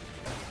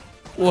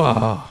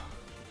 Whoa.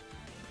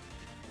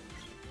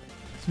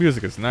 This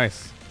music is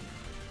nice.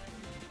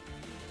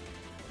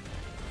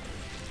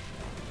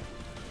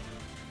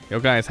 Yo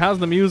guys, how's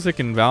the music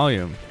and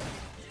volume?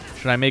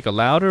 Should I make it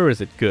louder or is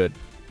it good?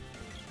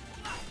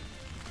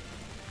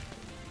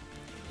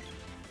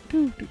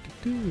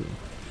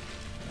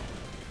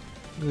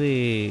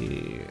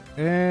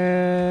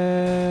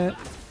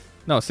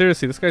 No,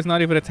 seriously, this guy's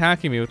not even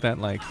attacking me with that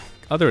like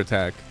other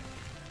attack.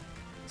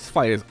 This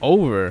fight is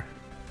over.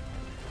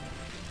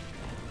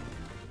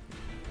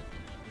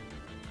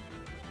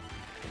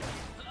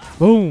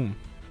 Boom.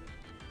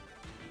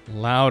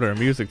 Louder,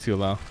 music too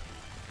low.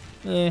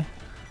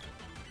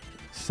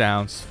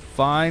 Sounds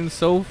fine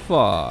so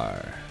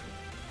far.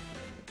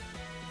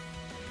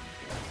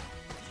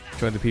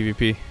 Join the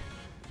PvP.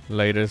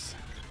 Latest.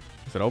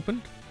 Is it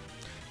open?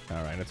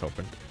 Alright, it's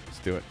open. Let's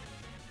do it.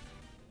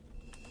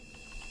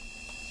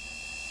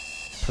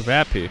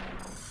 Pavapi.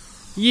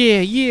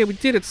 Yeah, yeah, we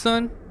did it,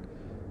 son.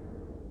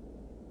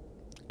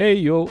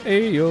 Ayo,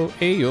 ayo,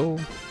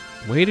 ayo.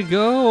 Way to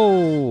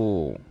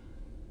go.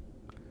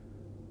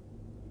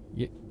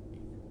 Yeah.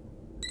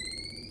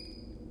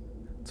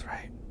 That's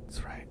right.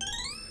 That's right.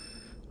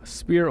 A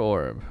spear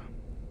orb.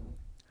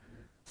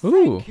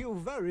 Ooh. Thank you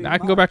very Now I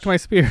can go back to my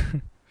spear.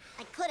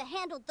 I could have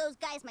handled those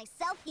guys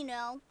myself, you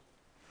know.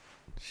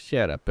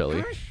 Shut up,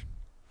 Billy.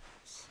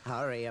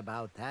 Sorry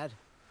about that.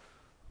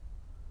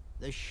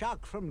 The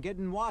shock from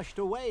getting washed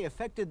away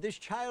affected this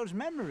child's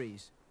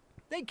memories.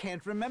 They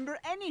can't remember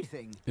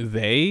anything.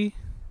 They?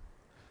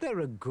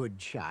 They're a good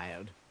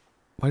child.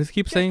 Why does he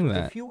keep Just saying with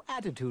that? a few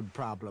attitude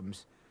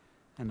problems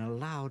and a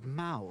loud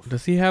mouth.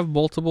 Does he have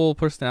multiple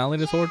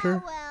personality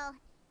disorder? Yeah, well,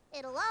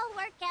 it'll all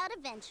work out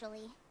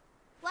eventually.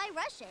 Why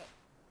rush it?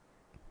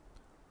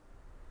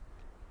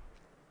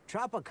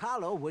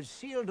 Tropicalo was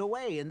sealed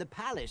away in the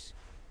palace.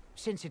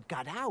 Since it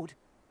got out,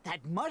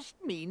 that must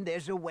mean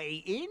there's a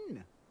way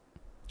in.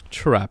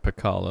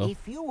 Tropicalo.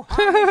 If you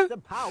harness the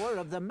power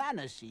of the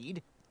mana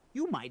seed,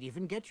 you might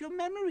even get your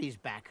memories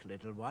back,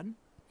 little one.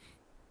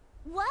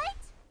 What?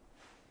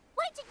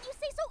 Why didn't you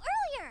say so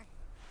earlier?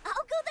 I'll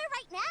go there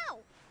right now.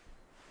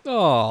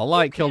 Oh,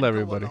 Light You killed can't go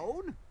everybody.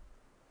 alone.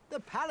 The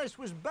palace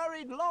was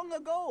buried long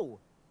ago.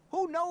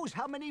 Who knows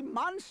how many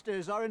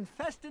monsters are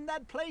infesting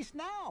that place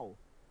now?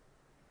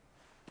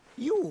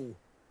 You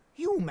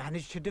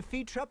managed to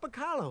defeat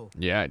Tropicalo.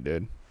 Yeah, I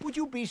did. Would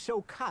you be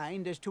so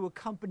kind as to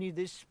accompany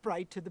this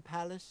sprite to the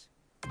palace?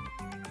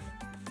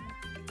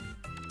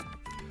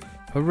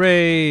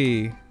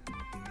 Hooray!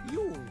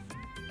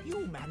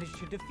 You managed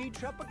to defeat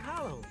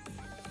Tropicalo.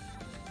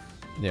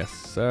 Yes,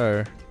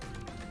 sir.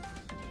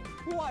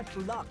 What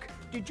luck!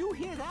 Did you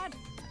hear that?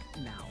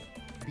 Now,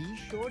 be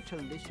sure to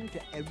listen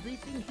to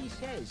everything he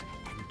says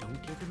and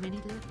don't give him any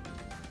lip.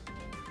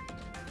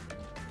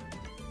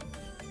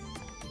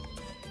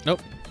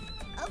 Nope.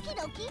 Okie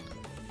dokie.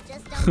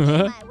 Just don't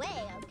get in my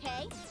way,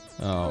 okay?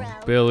 Oh, Bro.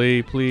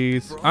 Billy,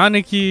 please. Bro.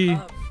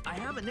 Aniki! I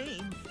have a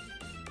name.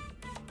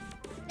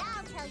 Now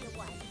I'll tell you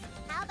what.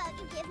 How about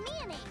you give me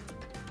a name?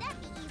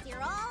 That'd be easier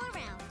all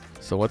around.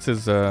 So what's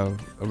his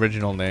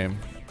original name?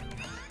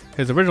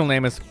 His original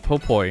name is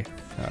Popoi.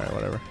 Alright,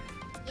 whatever.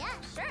 Yeah,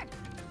 sure.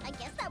 I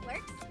guess that works.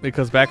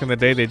 Because back in the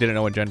day, they didn't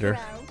know what gender.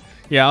 Bro.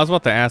 Yeah, I was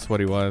about to ask what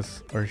he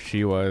was. Or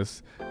she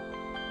was.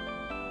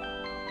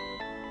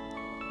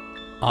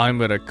 I'm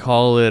gonna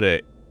call it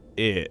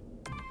it.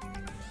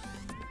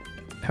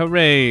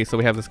 Hooray! So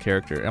we have this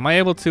character. Am I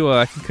able to,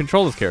 I can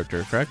control this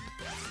character, correct?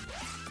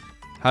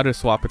 How to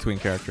swap between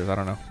characters, I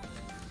don't know.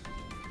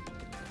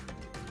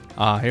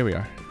 Ah, here we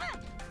are.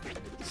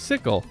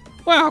 Sickle.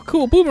 Wow,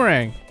 cool,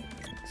 boomerang!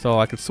 So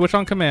I can switch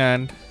on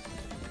command,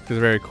 which is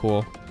very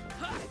cool.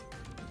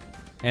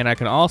 And I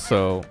can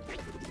also,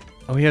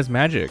 oh, he has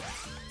magic.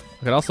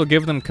 I can also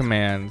give them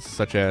commands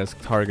such as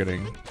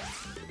targeting.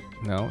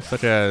 No,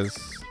 such as,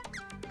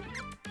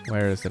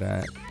 where is it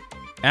at?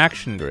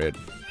 Action grid.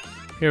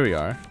 Here we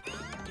are.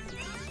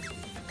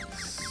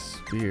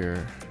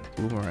 Spear.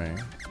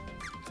 Boomerang.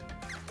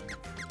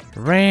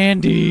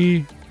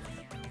 Randy.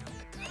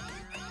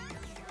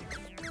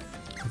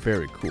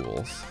 Very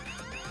cool.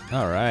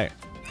 All right.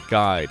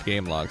 Guide.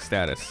 Game log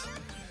status.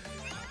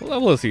 What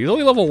level is he? He's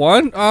only level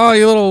 1? Oh,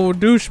 you little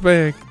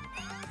douchebag.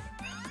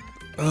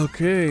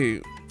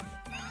 Okay.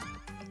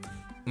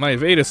 My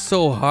evade is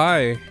so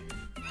high.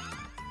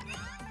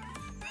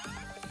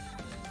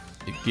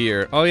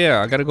 Gear. Oh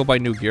yeah, I gotta go buy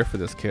new gear for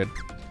this kid.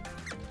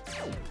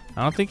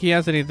 I don't think he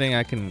has anything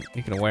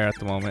he can wear at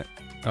the moment.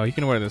 Oh, he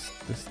can wear this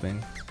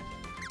thing.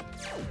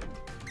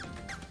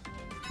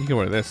 He can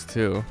wear this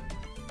too.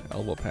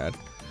 Elbow pad.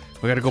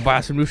 We gotta go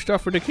buy some new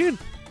stuff for the kid.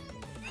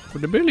 For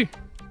the Billy.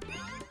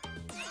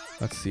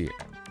 Let's see.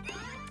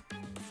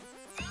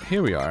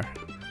 Here we are.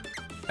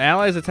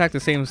 Allies attack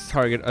the same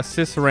target.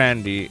 Assist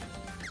Randy.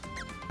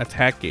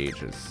 Attack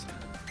gauges.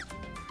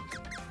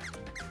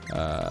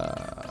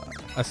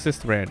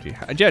 Assist Randy.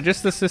 Yeah,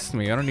 just assist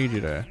me. I don't need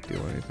you to do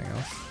anything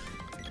else.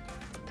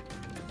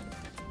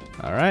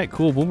 Alright,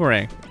 cool.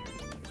 Boomerang.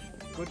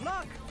 Good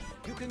luck.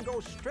 You can go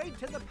straight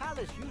to the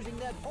palace using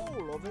that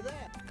hole over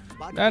there.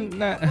 But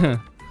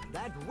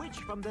that witch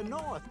from the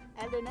north,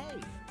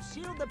 LNA,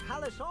 sealed the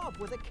palace off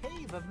with a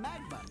cave of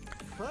magma.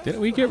 First,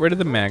 didn't we get rid of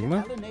the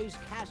magma? LNA's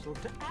castle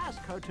to ask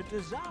her to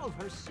dissolve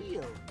her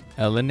seal.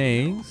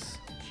 LNA's?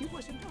 She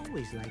wasn't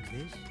always like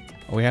this.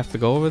 Oh, we have to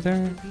go over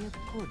there? Be a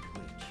good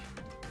witch.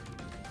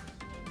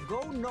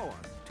 Go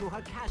north to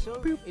her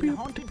castle in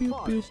Haunted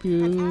Forest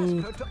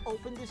and ask her to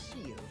open the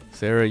seal.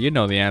 Sarah, you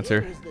know the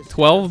answer.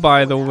 12,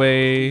 by the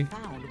way.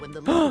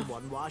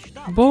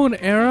 Bow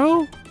and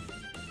arrow?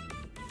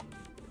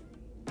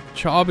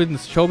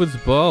 Chobin's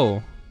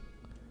bow.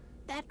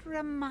 That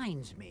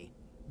reminds me.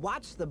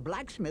 Watts the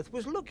blacksmith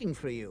was looking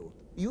for you.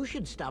 You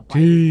should stop by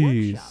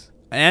his workshop.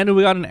 And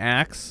we got an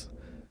axe.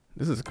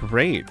 This is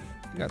great.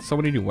 We got so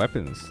many new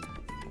weapons.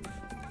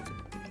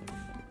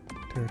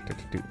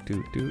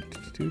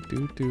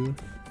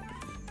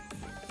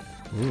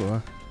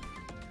 Ooh.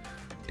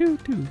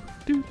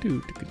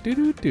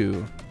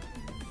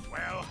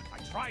 Well, I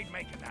tried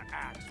making that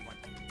axe, but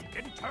it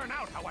didn't turn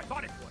out how I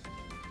thought it would.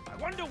 I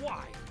wonder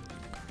why.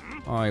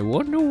 I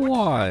wonder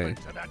why.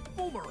 To that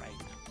boomerang.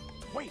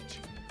 Wait.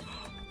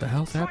 What the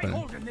hell's happening?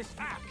 Holding this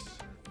axe.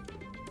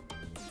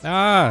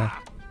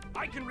 Ah.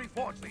 I can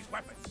reforge these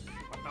weapons,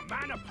 but the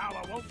mana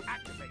power won't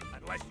activate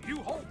unless you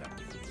hold them.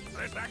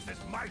 This axe is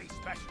mighty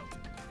special.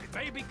 It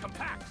may be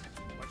compact,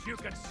 but you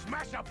can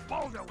smash a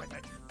boulder with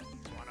it.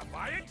 Wanna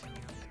buy it?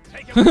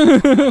 Take it for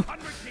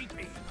 100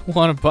 GP.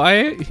 Wanna buy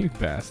it? You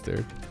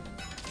bastard.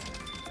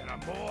 There are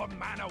more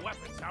mana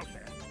weapons out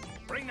there.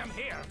 Bring them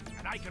here,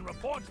 and I can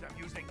reforge them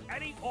using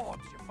any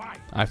orbs you find.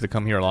 I have to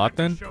come here a lot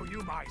then? Show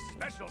you my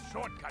special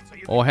shortcut so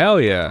you oh, hell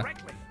yeah.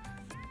 correctly.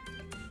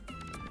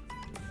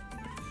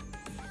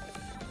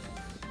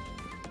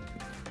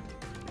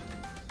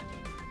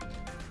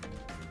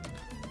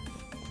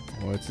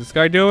 What's this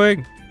guy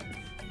doing?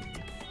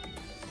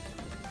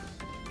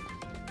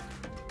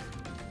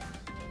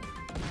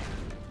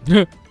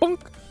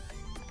 Bonk.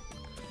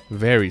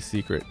 Very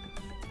secret.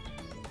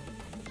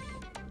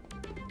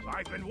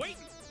 I've been waiting.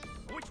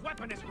 Which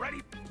weapon is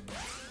ready?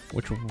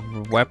 Which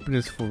weapon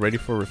is ready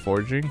for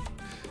reforging?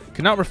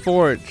 Cannot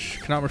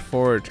reforge. Cannot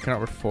reforge.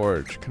 Cannot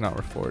reforge. Cannot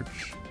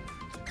reforge.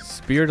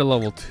 Spear to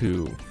level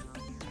 2.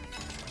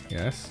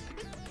 Yes.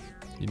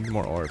 You need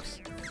more orbs.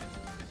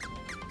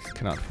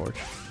 Cannot forge.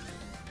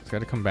 It's got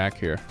to come back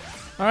here.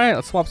 All right,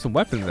 let's swap some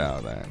weapons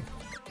out then.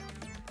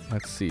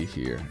 Let's see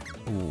here.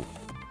 Ooh.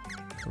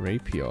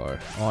 Rapier.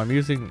 Oh, I'm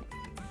using...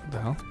 What the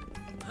hell?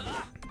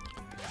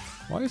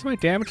 Why is my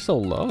damage so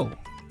low?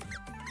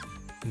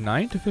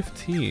 9 to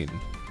 15.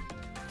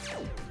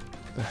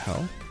 What the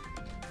hell?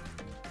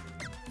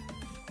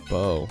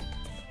 Bow.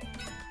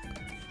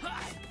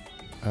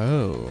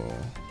 Oh.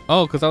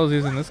 Oh, because I was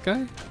using this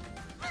guy?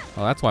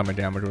 Oh, that's why my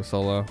damage was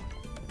so low.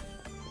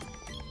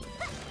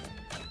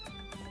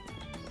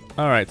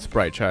 Alright,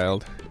 Sprite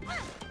Child.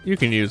 You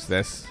can use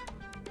this.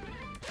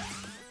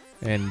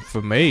 And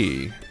for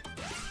me...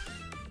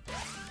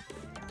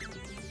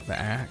 the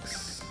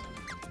axe.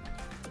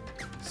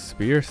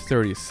 Spear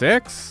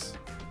 36?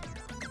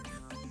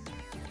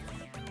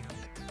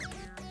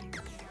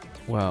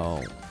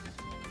 Well,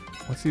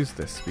 let's use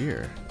the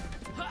spear.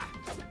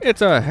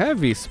 It's a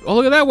heavy oh,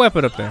 look at that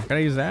weapon up there. Can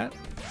I use that?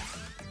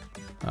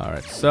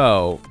 Alright,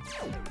 so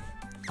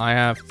I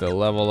have to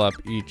level up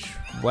each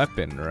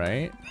weapon,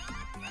 right?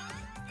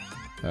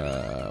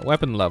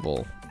 Weapon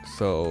level.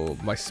 So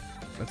my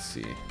let's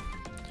see.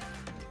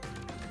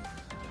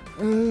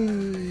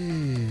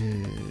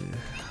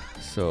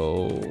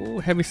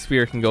 So heavy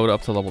spear can go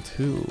up to level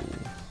 2.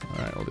 All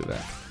right, we'll do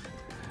that.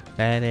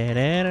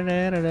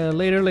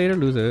 Later, later,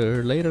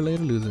 loser. Later,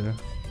 later, loser.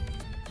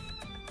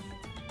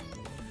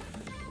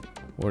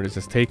 Where does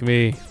this take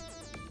me?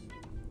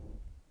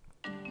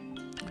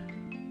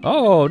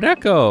 Oh,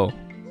 Neko.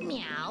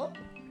 Meow.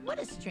 What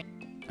a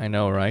string. I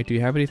know, right? Do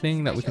you have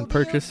anything that we can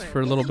purchase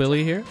for little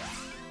Billy here?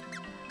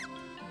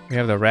 We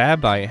have the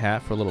rabbi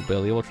hat for little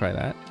Billy. We'll try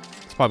that.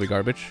 It's probably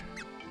garbage.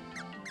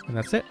 And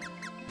that's it.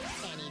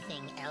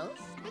 Anything else?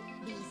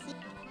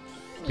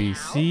 Be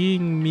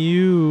seeing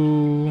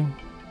Mew.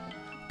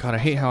 God, I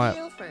hate how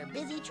Deal for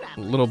busy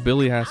travelers. little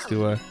Billy has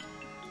to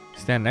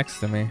stand next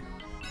to me.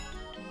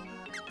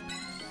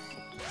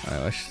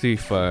 Alright, let's see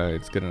if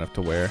it's good enough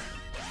to wear.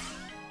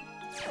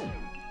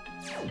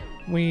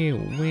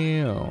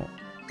 Wheel.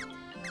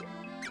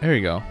 There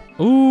you go.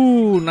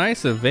 Ooh,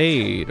 nice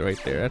evade right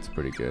there. That's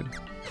pretty good.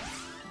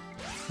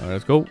 Alright,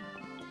 let's go.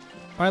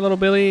 Alright, little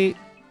Billy.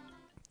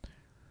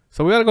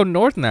 So we gotta go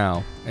north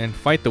now and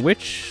fight the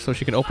witch so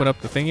she can open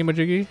up the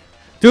thingy-majiggy.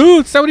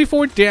 Dude,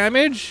 74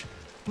 damage?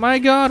 My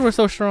god, we're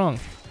so strong.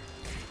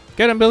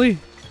 Get him, Billy.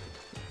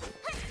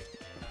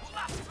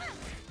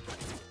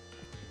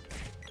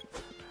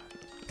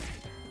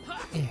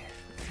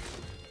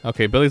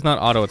 Okay, Billy's not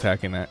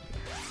auto-attacking that.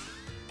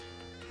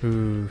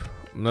 Ooh,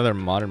 another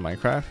modern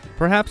Minecraft?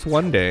 Perhaps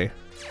one day.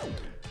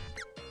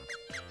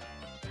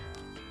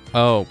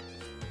 Oh,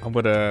 I'm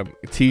gonna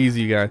tease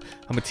you guys.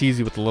 I'm gonna tease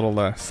you with a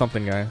little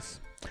something, guys.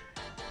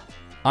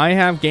 I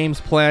have games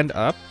planned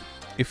up.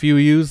 If you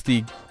use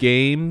the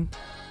game,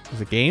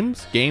 is it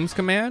games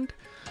command,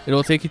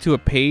 it'll take you to a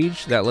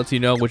page that lets you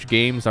know which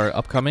games are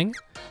upcoming.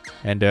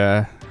 And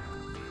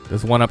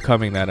there's one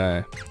upcoming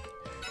that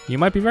you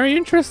might be very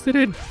interested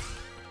in.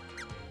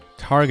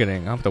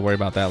 Targeting, I'll have to worry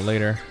about that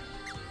later.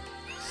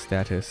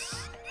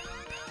 Status.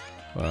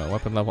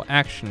 Weapon level,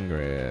 action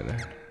grid.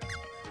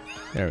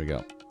 There we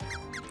go.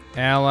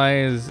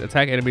 Allies,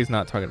 attack enemies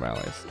not target by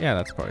allies. Yeah,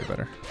 that's probably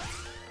better.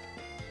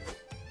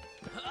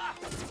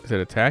 Is it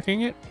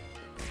attacking it?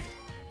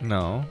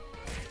 No.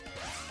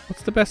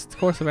 What's the best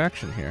course of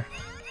action here?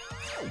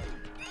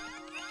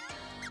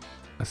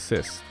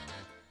 Assist.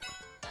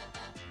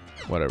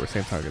 Whatever,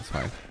 same target's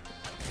fine.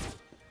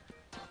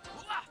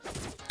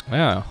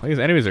 Yeah, these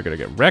enemies are gonna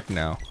get wrecked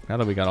now. Now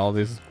that we got all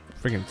this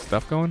freaking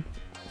stuff going.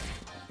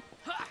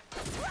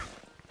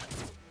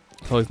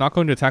 So he's not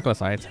going to attack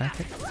unless I attack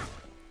it.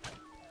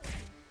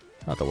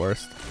 Not the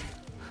worst.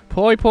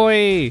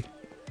 Popoi!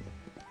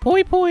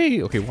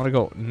 Popoi! Okay, want to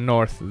go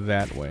north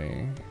that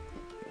way.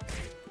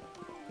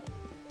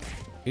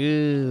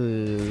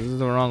 Ew, this is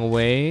the wrong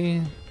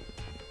way.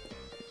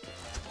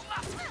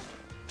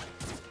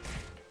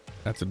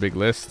 That's a big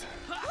list.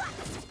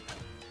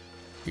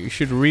 You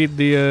should read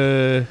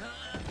the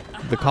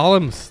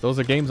columns. Those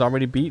are games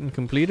already beat and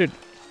completed.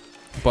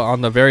 But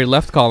on the very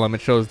left column,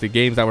 it shows the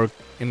games that we're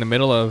in the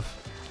middle of.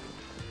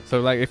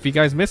 So, like, if you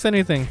guys miss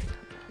anything,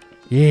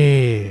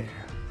 yeah.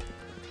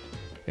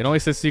 It only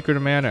says Secret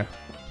of Mana.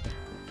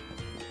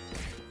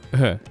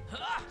 You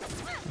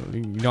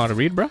know how to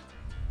read, bro?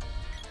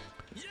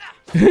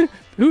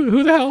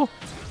 who the hell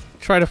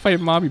tried to fight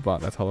Mobby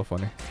Bot? That's hella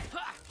funny.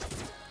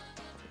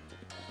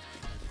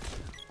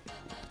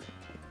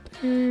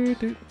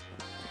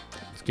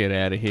 Let's get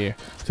out of here.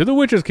 To the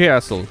witch's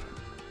castle.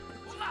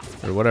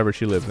 Or whatever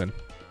she lives in.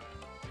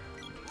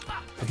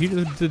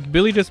 Did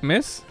Billy just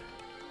miss?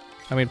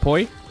 I mean,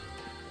 Poi?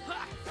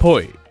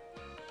 Poi.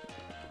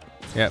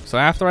 Yep, so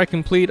after I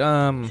complete,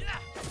 after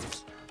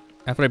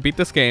I beat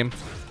this game,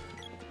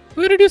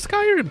 we're gonna do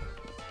Skyrim.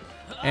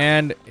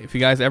 And if you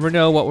guys ever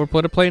know what we're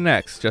going to play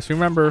next, just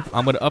remember,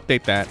 I'm gonna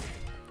update that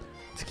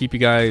to keep you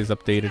guys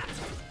updated.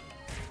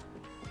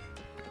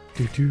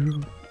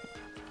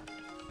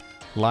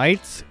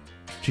 Lights?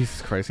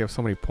 Jesus Christ, you have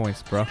so many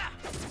points, bro.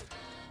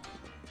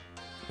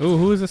 Ooh,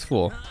 who is this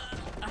fool?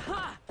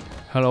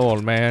 Hello,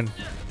 old man.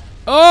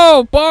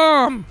 Oh,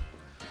 bomb!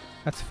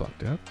 That's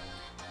fucked up.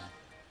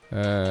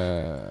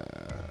 A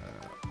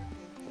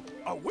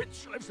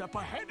witch lives up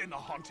ahead in the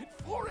haunted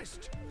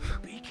forest.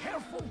 Be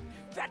careful.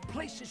 That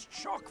place is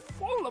chock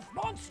full of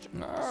monsters.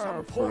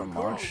 Some poor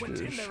girl went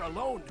in there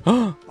alone.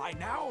 By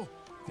now,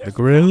 there's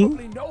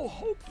probably no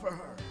hope for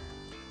her.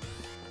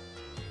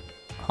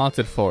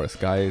 Haunted forest,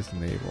 guys,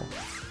 naval.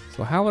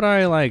 So how would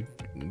I like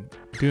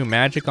do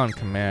magic on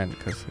command?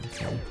 Because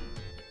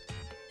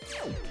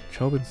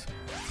Chobin's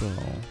spell.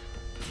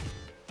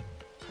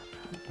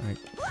 Like,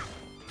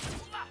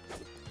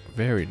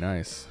 very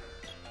nice.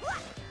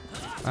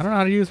 I don't know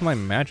how to use my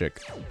magic.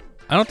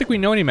 I don't think we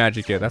know any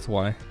magic yet. That's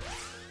why.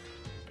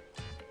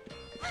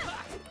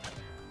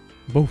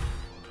 Boof.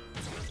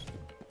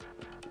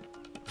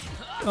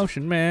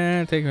 Ocean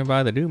man, take me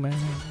by the do man.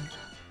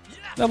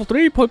 Level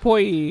 3, poi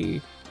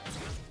poi.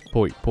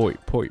 Poi, poi,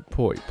 poi,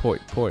 poi, poi,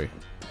 poi.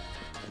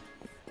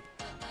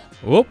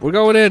 Whoop, we're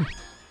going in.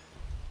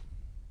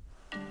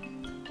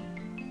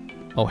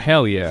 Oh,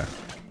 hell yeah.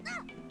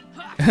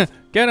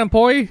 Get him,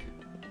 poi.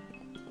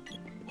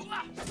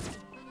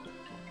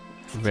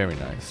 Very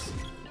nice.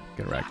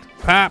 Get wrecked.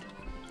 Pop!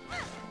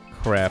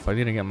 Crap, I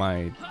didn't get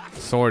my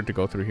sword to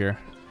go through here.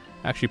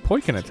 Actually,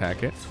 Poi can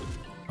attack it.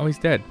 Oh, he's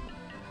dead.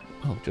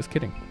 Oh, just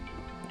kidding.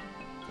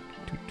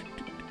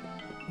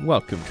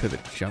 Welcome to the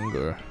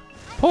jungle.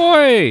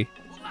 Poi!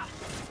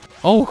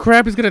 Oh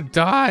crap, he's gonna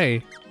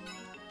die.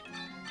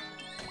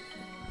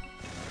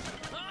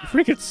 You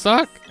freaking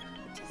suck.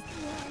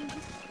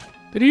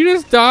 Did he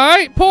just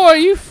die? Poi,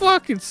 you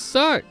fucking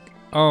suck.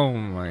 Oh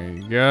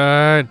my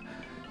god.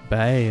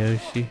 Bye,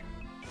 Yoshi.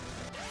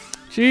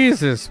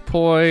 Jesus,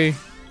 Poi.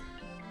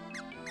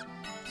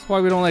 That's why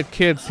we don't let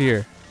kids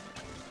here.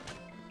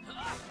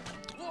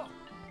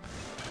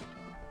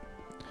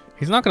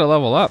 He's not gonna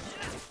level up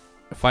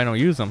if I don't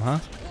use him, huh?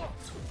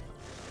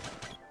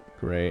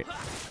 Great.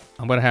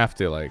 I'm gonna have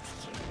to like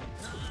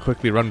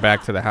quickly run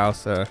back to the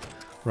house,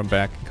 run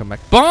back and come back.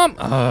 Bomb!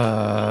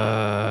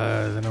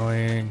 It's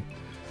annoying.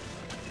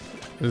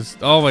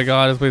 Oh my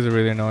god, this place is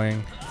really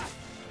annoying.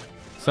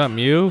 What's up,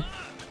 Mew?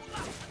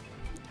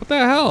 What the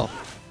hell?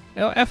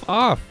 F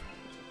off.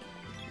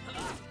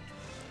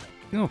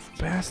 You know,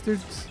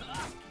 bastards.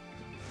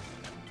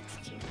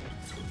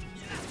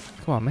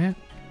 Come on, man.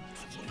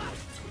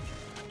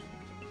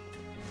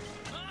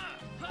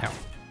 Ow.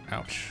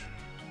 Ouch.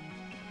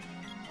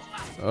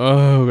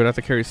 Oh, we're gonna have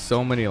to carry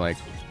so many, like,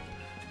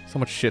 so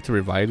much shit to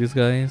revive these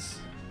guys.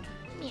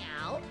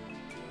 Meow.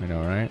 I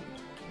know, right?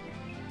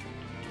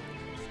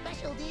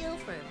 Special deal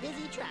for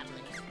busy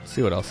travelers. Let's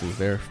see what else is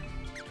there.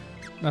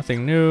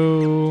 Nothing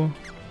new.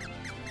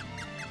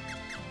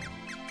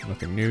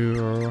 Nothing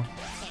new.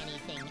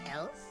 Anything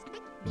else?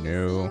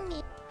 No.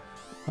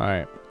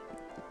 Alright.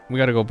 We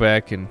gotta go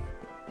back and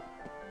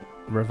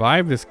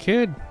revive this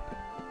kid.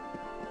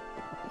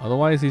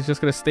 Otherwise, he's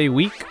just gonna stay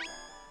weak.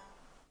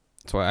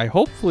 So I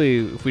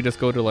hopefully, if we just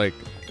go to like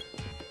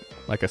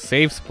a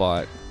safe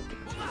spot,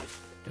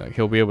 like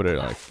he'll be able to,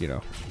 like, you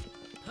know,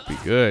 be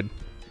good.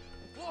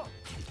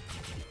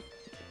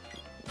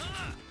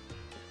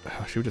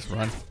 Oh, should we just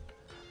run?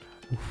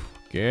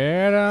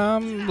 Get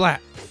him,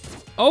 black.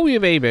 Oh, yeah,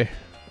 baby.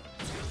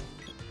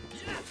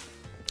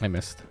 I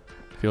missed.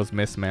 Feels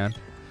missed, man.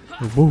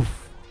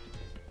 Woof.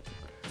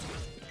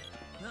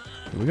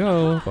 Here we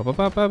go. Ba ba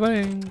ba ba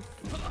bang.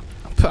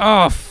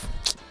 Off.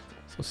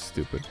 So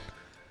stupid.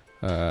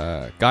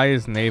 Guy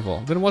is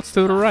naval. Then what's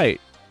to the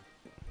right?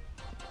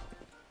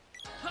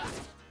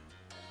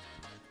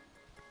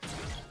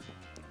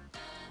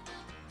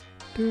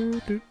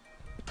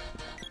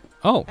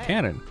 Oh, hey,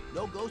 cannon.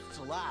 No ghosts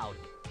allowed.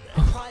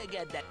 Try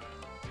again.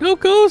 No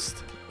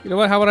ghost. You know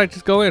what? How about I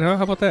just go in, huh?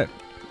 How about that?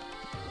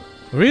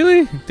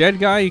 Really? Dead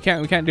guy? You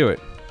can't. We can't do it.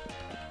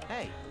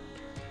 Hey.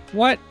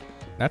 What?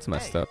 That's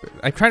messed up.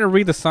 I'm trying to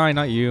read the sign,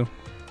 not you.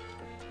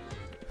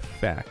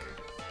 Back.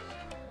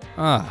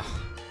 Ah.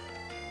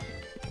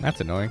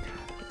 That's annoying.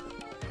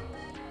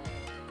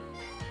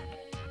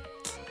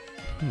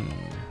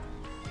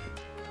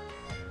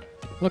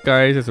 Look,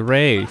 guys, it's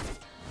Ray.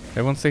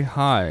 Everyone say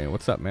hi.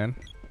 What's up, man?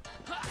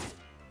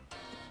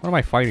 What am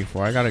I fighting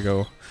for? I gotta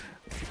go.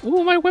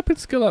 Ooh, my weapon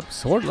skill up.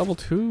 Sword level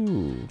 2.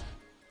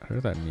 I don't know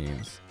what that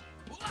means.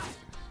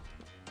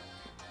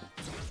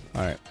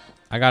 Alright.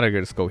 I gotta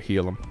just go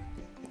heal him.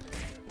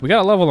 We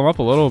gotta level him up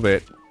a little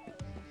bit.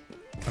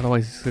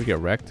 Otherwise, he's gonna get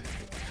wrecked.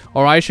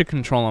 Or I should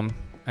control him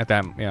at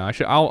that. Yeah, I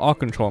should. I'll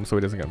control him so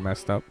he doesn't get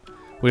messed up.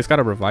 We just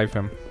gotta revive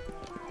him.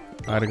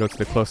 I gotta go to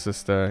the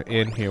closest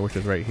inn here, which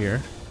is right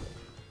here.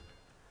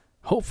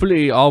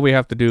 Hopefully, all we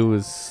have to do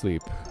is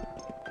sleep.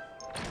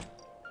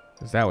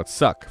 Cause that would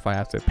suck if I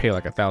have to pay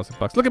like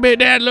 $1,000. Look at me,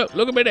 Dad. Look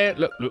at me, Dad.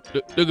 Look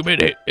at me,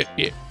 Dad.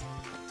 Yeah.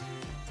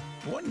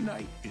 One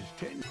night is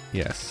 10.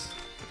 Yes.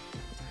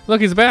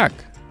 Look, he's back.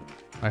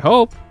 I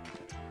hope.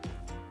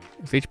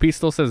 His HP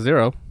still says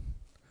 0.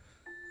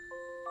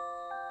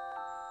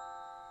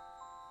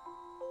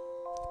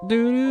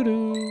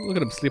 Look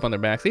at him sleep on their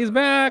backs. He's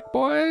back,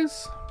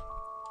 boys.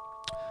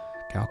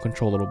 Okay, I'll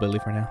control little Billy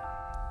for now.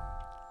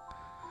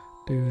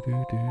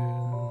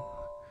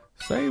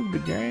 Save the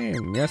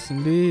game. Yes,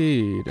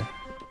 indeed.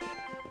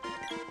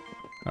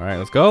 All right,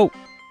 let's go.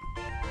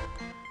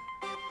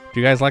 Do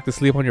you guys like to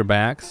sleep on your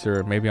backs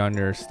or maybe on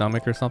your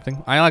stomach or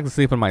something? I like to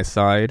sleep on my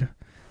side.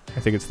 I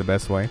think it's the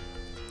best way.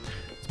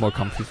 It's more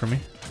comfy for me.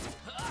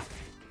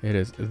 It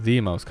is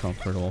the most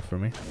comfortable for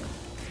me.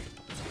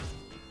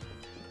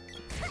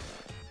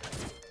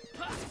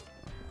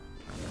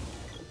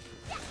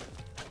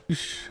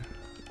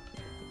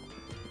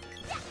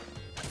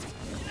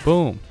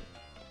 Boom.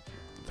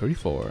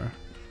 34.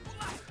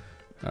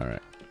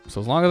 Alright.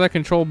 So as long as I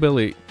control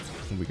Billy,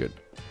 we'll be good.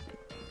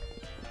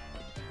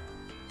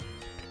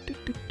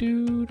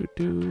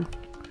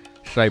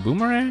 Should I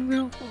boomerang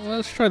though? Well,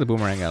 let's try the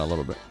boomerang out a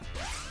little bit.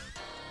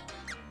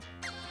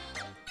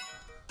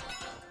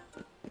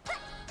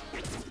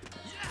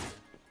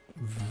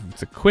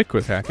 It's a quick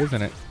attack,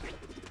 isn't it?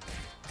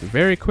 It's a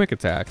very quick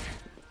attack.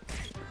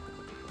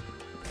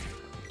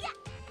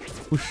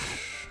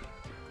 Whoosh.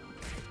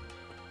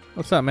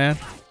 What's up, man?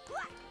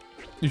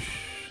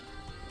 Whoosh.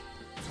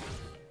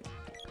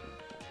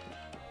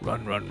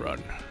 Run, run,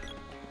 run.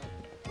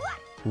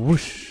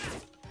 Whoosh.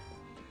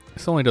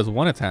 This only does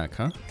one attack,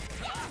 huh?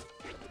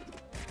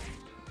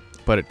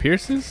 But it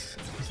pierces?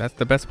 Is that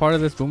the best part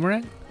of this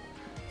boomerang?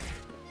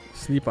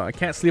 Sleep on. I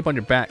can't sleep on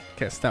your back.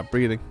 Can't stop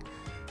breathing.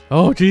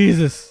 Oh,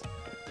 Jesus.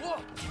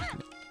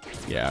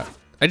 Yeah.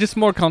 I'm just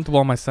more comfortable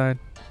on my side.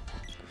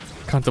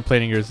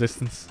 Contemplating your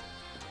existence.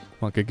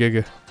 Wonka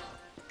giga.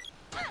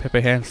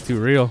 Pepe Hand's too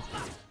real.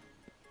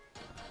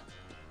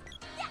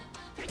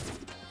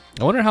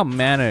 I wonder how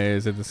mana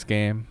is in this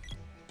game.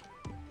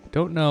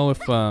 Don't know if,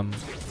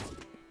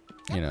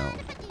 you know,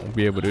 we'll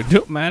be able to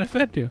do mana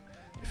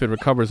if if it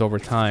recovers over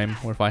time,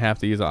 or if I have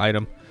to use an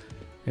item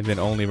and then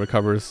only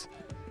recovers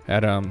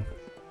at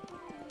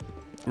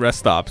rest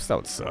stops. That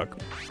would suck.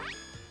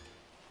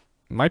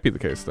 Might be the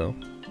case though.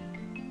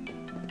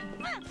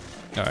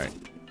 Alright.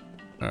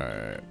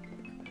 Alright.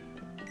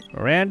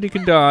 Randy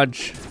can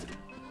dodge.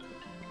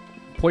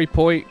 Poi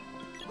poi.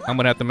 I'm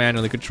gonna have to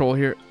manually control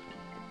here.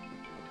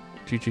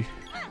 GG.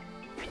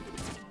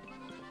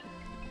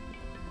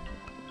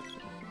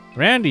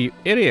 Randy, you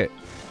idiot.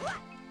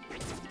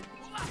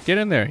 Get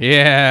in there.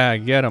 Yeah,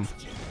 get him.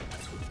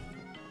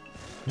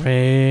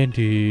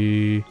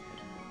 Randy.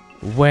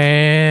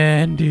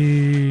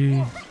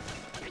 Wendy.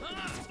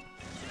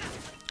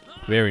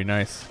 Very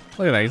nice.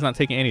 Look at that. He's not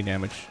taking any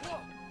damage.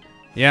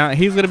 Yeah,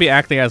 he's going to be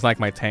acting as like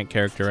my tank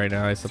character right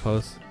now, I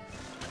suppose.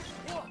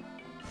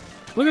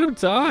 Look at him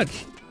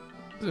dodge.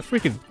 He's a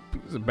freaking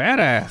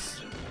badass.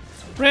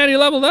 Randy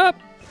leveled up.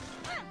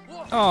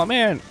 Oh,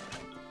 man.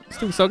 He's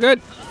doing so good.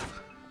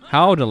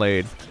 How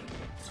delayed?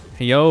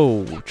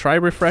 Yo, try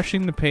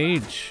refreshing the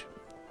page.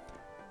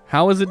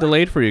 How is it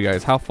delayed for you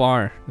guys? How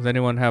far? Does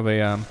anyone have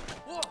a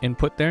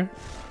input there?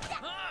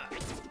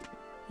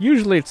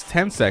 Usually it's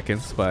 10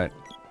 seconds, but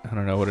I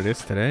don't know what it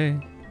is today.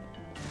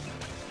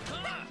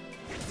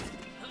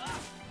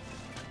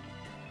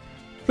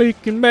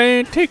 Bacon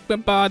man, take me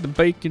by the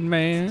bacon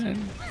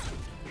man.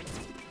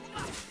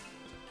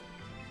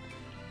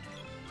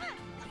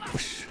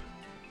 Whoosh.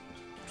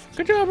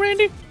 Good job,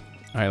 Randy.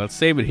 All right, let's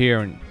save it here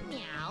and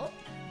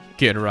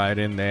get right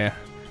in there.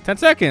 10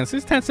 seconds.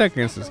 It's 10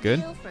 seconds is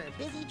good.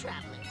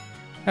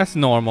 That's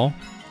normal.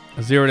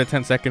 0 to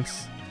 10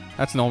 seconds.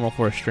 That's normal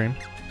for a stream.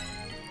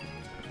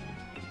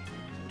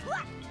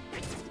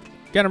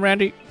 Get him,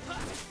 Randy.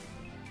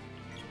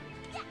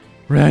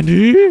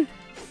 Randy?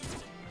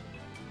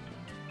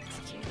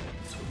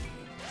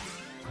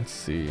 Let's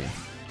see.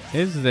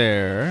 Is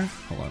there...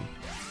 Hold on.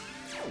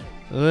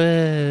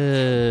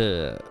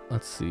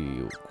 Let's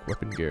see.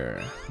 Weapon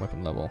gear.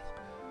 Weapon level.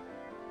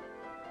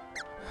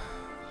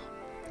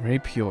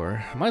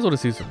 Rapier. Might as well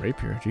just use some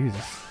rapier.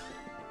 Jesus.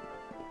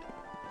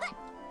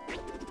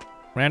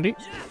 Randy?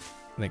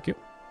 Thank you.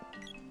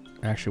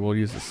 Actually, we'll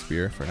use the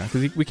spear for now.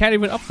 Because we can't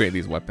even upgrade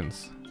these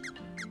weapons.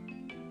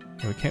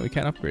 We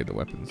can't upgrade the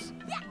weapons.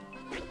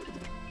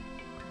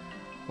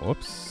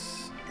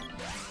 Whoops.